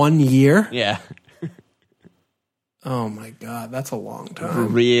 For 1 year? Yeah. Oh my God, that's a long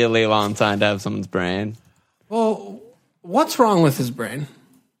time. Really long time to have someone's brain. Well, what's wrong with his brain?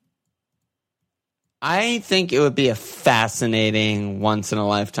 I think it would be a fascinating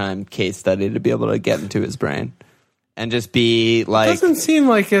once-in-a-lifetime case study to be able to get into his brain and just be like... It doesn't seem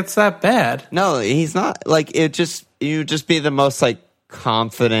like it's that bad. No, he's not. Like, you just be the most, like,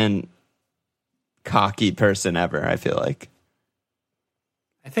 confident, cocky person ever, I feel like.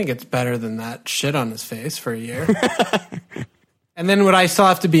 I think it's better than that shit on his face for a year. And then would I still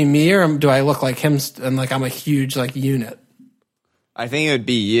have to be me, or do I look like him and like I'm a huge, like, unit? I think it would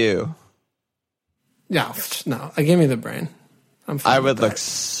be you. No, give me the brain. I would look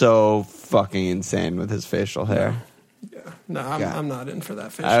so fucking insane with his facial hair. No, I'm not in for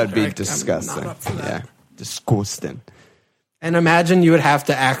that facial hair. I would be hair. disgusting. I'm not up for that. Yeah, disgusting. And imagine you would have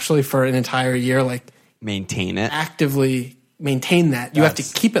to actually, for an entire year, like... maintain it. Actively maintain that. You have to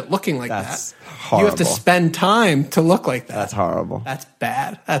keep it looking like that. Horrible. You have to spend time to look like that. That's horrible. That's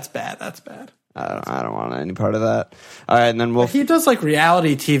bad. I don't want any part of that. All right, and then he does like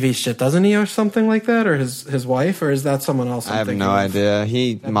reality TV shit, doesn't he, or something like that, or his wife, or is that someone else? I have no idea.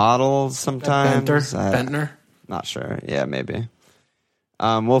 He models sometimes. Bentner. Not sure. Yeah, maybe.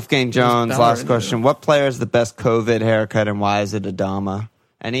 Wolfgang Jones. Last question: what player is the best COVID haircut, and why is it Adama?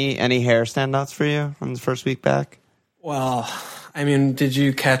 Any hair standouts for you on the first week back? Well, I mean, did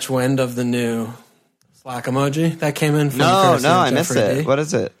you catch wind of the new Slack emoji that came in? From No, I missed it. What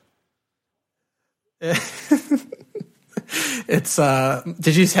is it? It's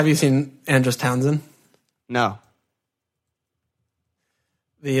have you seen Andros Townsend? No.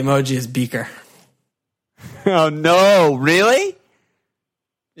 The emoji is Beaker. Oh no, really?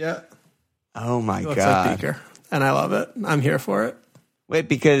 Yeah. Oh my It looks God. like Beaker. And I love it. I'm here for it. Wait, He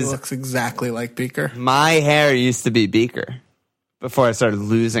because looks exactly like Beaker. my hair used to be Beaker before I started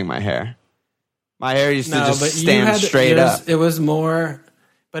losing my hair. My hair used to just stand straight up. It was more,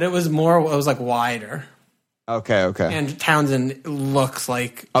 it was like wider. Okay. And Townsend looks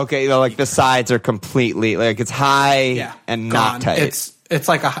like Okay, like the sides are completely, like it's high and gone. not tight. It's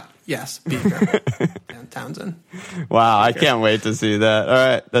like Beaker and Townsend. Wow, I can't wait to see that. All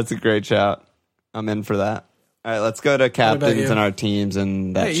right, that's a great shout. I'm in for that. All right, let's go to captains and our teams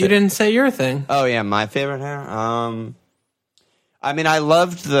and that shit. You didn't say your thing. Oh, yeah, my favorite hair? I mean, I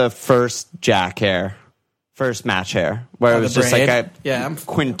loved the first Jack hair, first match hair, where it was just braid? like a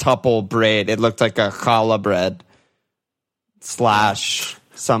quintuple braid. It looked like a challah bread /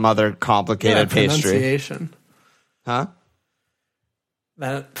 some other complicated pastry. Pronunciation. Huh?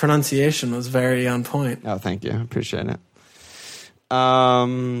 That pronunciation was very on point. Oh, thank you. Appreciate it.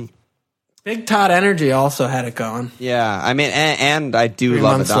 Big Todd Energy also had it going. Yeah, I mean, and I do 3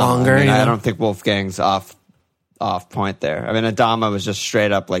 love months Adama. longer, I mean, you know? I don't think Wolfgang's off point there. I mean, Adama was just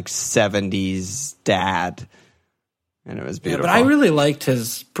straight up like 70s dad, and it was beautiful. Yeah, but I really liked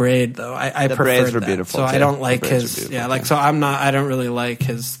his braid, though. I the preferred braids were that. beautiful. So too. I don't like his. Beautiful, Yeah, like too. so. I don't really like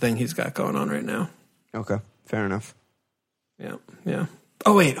his thing he's got going on right now. Okay, fair enough. Yeah.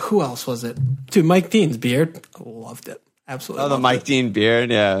 Oh wait, who else was it? Dude, Mike Dean's beard. I loved it. Absolutely. Oh, the loved Mike it. Dean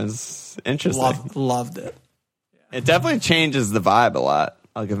beard. Yeah, it's interesting. Loved it. It definitely changes the vibe a lot.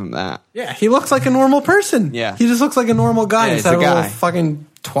 I'll give him that. Yeah, he looks like a normal person. Yeah. He just looks like a normal guy Yeah, he's instead a of a guy. little fucking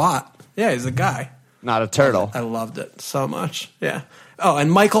twat. Yeah, he's a guy. Not a turtle. I loved it so much. Yeah. Oh,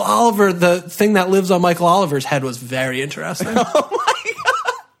 and Michael Oliver, the thing that lives on Michael Oliver's head was very interesting.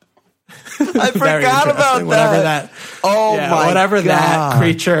 I forgot about that. Oh my whatever God. that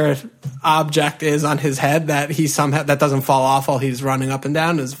creature object is on his head that he somehow that doesn't fall off while he's running up and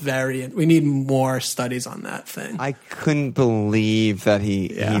down is very. We need more studies on that thing. I couldn't believe that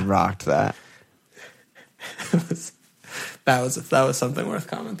he rocked that. That was something worth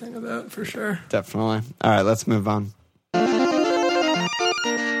commenting about for sure. Definitely. All right, let's move on.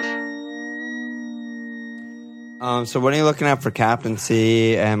 So what are you looking at for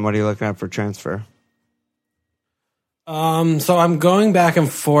captaincy and what are you looking at for transfer? So I'm going back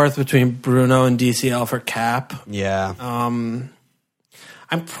and forth between Bruno and DCL for cap. Yeah. I'm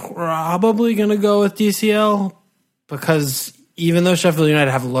probably going to go with DCL because even though Sheffield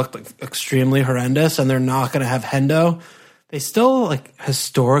United have looked like extremely horrendous and they're not going to have Hendo, they still like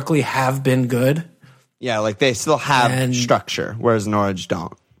historically have been good. Yeah, like they still have And- structure, whereas Norwich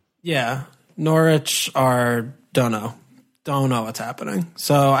don't. Yeah. Norwich don't know what's happening.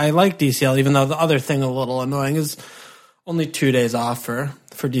 So I like DCL, even though the other thing a little annoying is only 2 days off for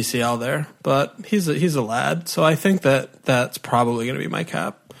DCL there. But he's a lad, so I think that's probably going to be my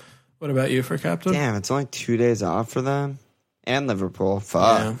cap. What about you for captain? Damn, it's only 2 days off for them and Liverpool.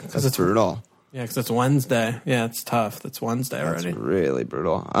 Fuck, Yeah, that's brutal. Yeah, because it's Wednesday. Yeah, it's tough. That's Wednesday That's already. really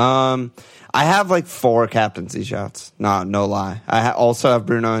brutal. I have like 4 captaincy shots. No lie. I also have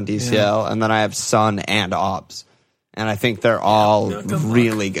Bruno and DCL, and then I have Son and Obbs. And I think they're all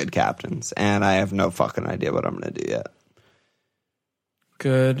really good captains. And I have no fucking idea what I'm going to do yet.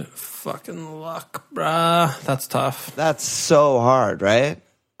 Good fucking luck, bruh. That's tough. That's so hard, right?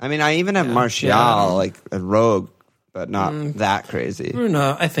 I mean, I even have Martial, like a rogue, but not that crazy.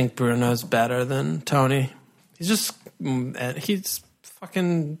 Bruno, I think Bruno's better than Tony. He's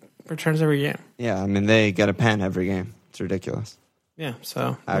fucking returns every game. Yeah, I mean, they get a pen every game. It's ridiculous. Yeah,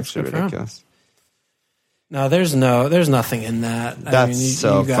 so that's Actually good for him. ridiculous. No, there's nothing in that. That's you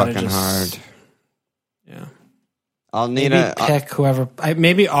so gotta fucking hard. Yeah. I'll need Maybe pick whoever.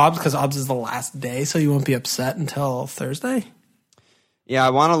 Maybe Obbs, because Obbs is the last day, so you won't be upset until Thursday. Yeah, I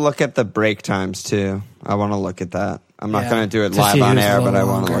want to look at the break times too. I want to look at that. I'm not Yeah, going to do it to live see on who's a air, but little I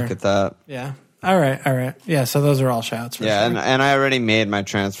want to longer. look at that. Yeah. All right. Yeah, so those are all shouts. For Yeah, sure. and I already made my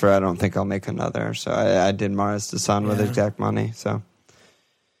transfer. I don't think I'll make another. So I did Mars to Sun with exact money. So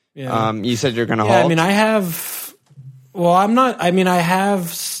yeah. you said you're going to Yeah, hold? I mean, I have. Well, I'm not. I mean, I have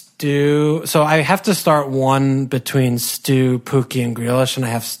Stu. So I have to start one between Stu, Pookie, and Grealish, and I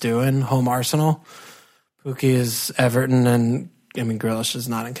have Stu in home Arsenal. Pookie is Everton, and I mean Grealish is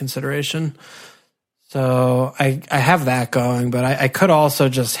not in consideration. So I have that going, but I could also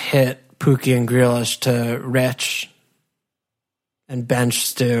just hit Pookie and Grealish to Rich and bench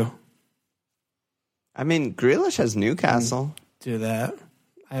Stu. I mean, Grealish has Newcastle. Do that.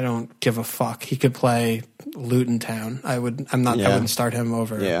 I don't give a fuck. He could play Luton Town. I wouldn't start him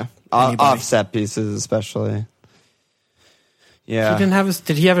over. Yeah. anybody. Off set pieces, especially. Yeah.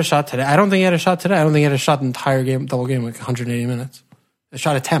 Did he have a shot today? I don't think he had a shot today. I don't think he had a shot the entire game, the whole game, like 180 minutes. A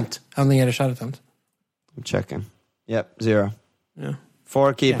shot attempt. I don't think he had a shot attempt. I'm checking. Yep, 0. Yeah.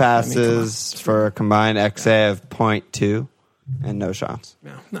 4 key passes for a combined XA of 0.2 and no shots.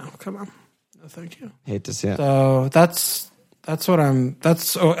 No, come on. No, thank you. Hate to see it. So that's what I'm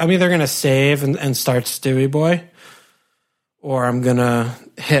either going to save and start Stewie Boy, or I'm going to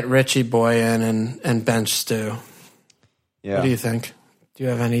hit Richie Boy in and bench Stu. Yeah. What do you think?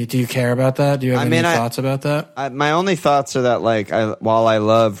 Do you care about that? Do you have any thoughts about that? My only thoughts are that, like, while I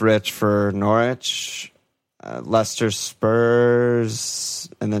love Rich for Norwich, Leicester Spurs,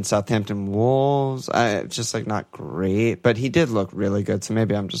 and then Southampton Wolves, just like not great. But he did look really good, so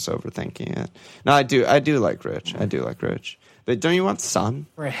maybe I'm just overthinking it. No, I do like Rich. I do like Rich. But don't you want Son?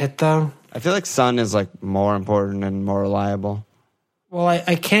 For a hit, though? I feel like Son is like more important and more reliable. Well,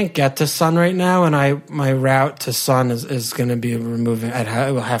 I can't get to Son right now, and my route to Son is going to be removing.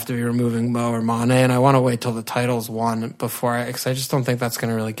 I will have to be removing Mo or Mane, and I want to wait till the title's won before because I just don't think that's going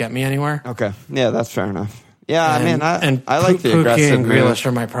to really get me anywhere. Okay, yeah, that's fair enough. Yeah, and, I like the aggressive and move. Grealish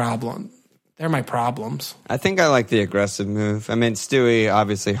are my problem. They're my problems. I think I like the aggressive move. I mean, Stewie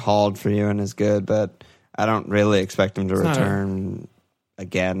obviously hauled for you and is good, but I don't really expect him to return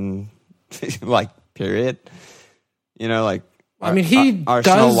again. Like, period. You know, like. I mean, he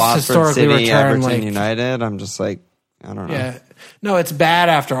Arsenal, does Watford historically City, return Everton, United. I'm just like, I don't know. Yeah, no, it's bad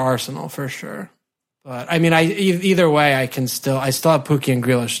after Arsenal for sure. But I mean, either way, I still have Pukki and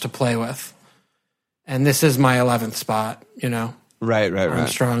Grealish to play with, and this is my 11th spot. You know, right.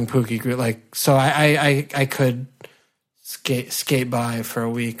 Armstrong, Pukki, like so. I could skate by for a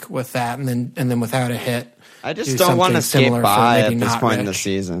week with that, and then without a hit. I just don't want to skate by at this point in the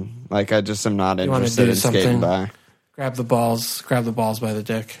season. Like, I just am not interested in skating by. Grab the balls by the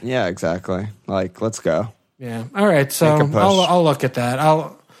dick. Yeah, exactly. Like, let's go. Yeah. All right. So I'll look at that.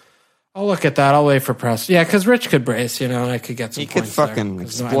 I'll look at that. I'll wait for press. Yeah, because Rich could brace, and I could get some. He could fucking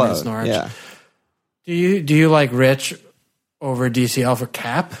explode. Yeah. Do you like Rich over DCL for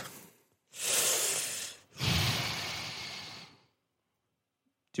cap?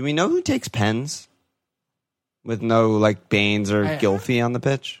 Do we know who takes pens with no like Baines or Gylfi on the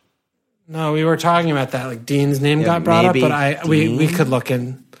pitch? No, we were talking about that. Like Dean's name got brought up, but we could look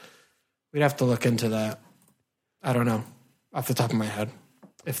in. We'd have to look into that. I don't know off the top of my head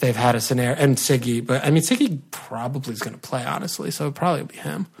if they've had a scenario. And Siggy, but I mean Siggy probably is going to play honestly, so it'd probably be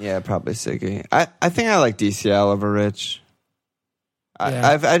him. Yeah, probably Siggy. I think I like DCL over Rich.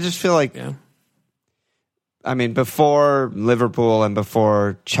 I just feel like. Yeah. I mean, before Liverpool and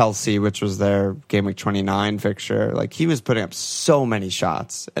before Chelsea, which was their game week 29 fixture, like he was putting up so many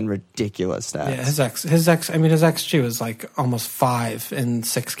shots and ridiculous stats. Yeah, his XG was like almost 5 in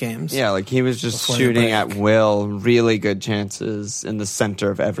 6 games. Yeah, like he was just shooting at will, really good chances in the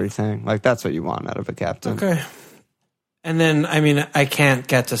center of everything. Like that's what you want out of a captain. Okay. And then, I mean, I can't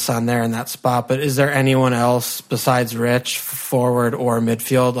get to Son there in that spot, but is there anyone else besides Rich, forward or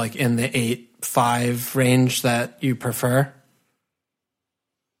midfield, like in the 8-5 range that you prefer?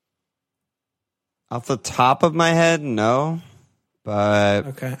 Off the top of my head, no. But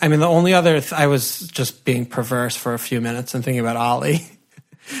okay. I mean, the only other I was just being perverse for a few minutes and thinking about Ollie.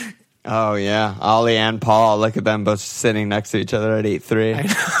 Oh yeah, Ollie and Paul. Look at them both sitting next to each other at 8-3.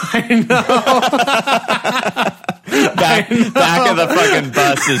 I know. Back of the fucking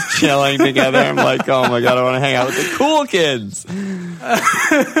bus is chilling together. I'm like, oh my god, I want to hang out with the cool kids.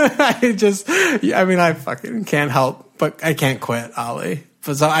 I fucking can't help, but I can't quit Ollie.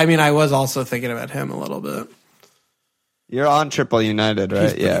 So, I mean, I was also thinking about him a little bit. You're on Triple United,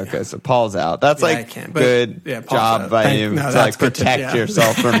 right? Yeah, okay, so Paul's out. That's good job by you to like protect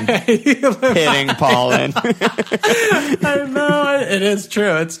yourself from hitting Paul in. I know, it is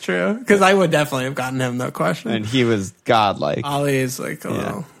true. It's true. Because I would definitely have gotten him, no question. And he was godlike. Ollie is like,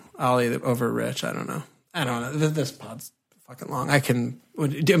 Ollie over Rich, I don't know. This pod's fucking long. Do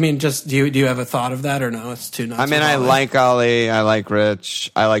you have a thought of that or no? It's too nuts. I mean, I like Ollie. I like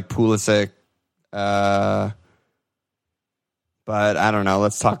Rich. I like Pulisic. But I don't know.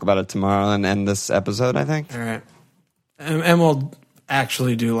 Let's talk about it tomorrow and end this episode, I think. All right. And we'll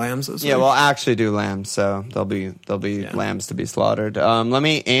actually do lambs this week. Yeah, we'll actually do lambs, so there'll be lambs to be slaughtered. Let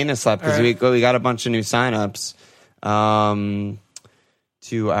me anus up because we got a bunch of new signups to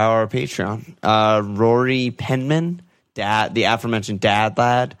our Patreon. Rory Penman, the aforementioned Dad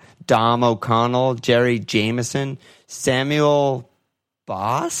Lad, Dom O'Connell, Jerry Jameson, Samuel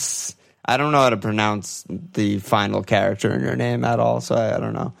Boss. I don't know how to pronounce the final character in your name at all, so I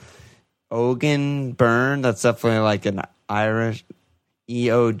don't know. Ogan Byrne, that's definitely like an Irish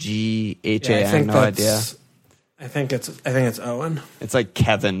EOGHAN, no idea. I think it's Owen. It's like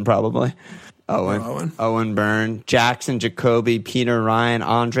Kevin, probably. Owen Byrne, Jackson Jacoby, Peter Ryan,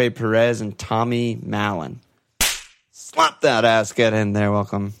 Andre Perez, and Tommy Mallon. Slap that ass. Get in there.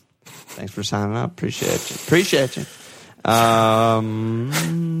 Welcome. Thanks for signing up. Appreciate you. Appreciate you,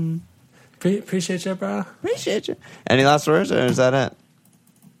 bro. Appreciate you. Any last words, or is that it?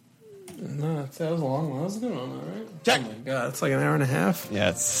 No, that was a long one. That was a good one, though, right? Check. Oh my god, it's like an hour and a half. Yeah,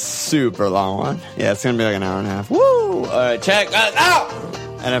 it's super long one. Yeah, it's gonna be like an hour and a half. Woo! All right, check us out.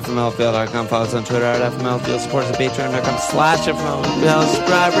 At FMLField.com. Follow us on Twitter at FMLField. Support us at Patreon.com/FMLField.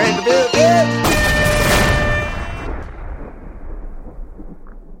 Subscribe, rate, review.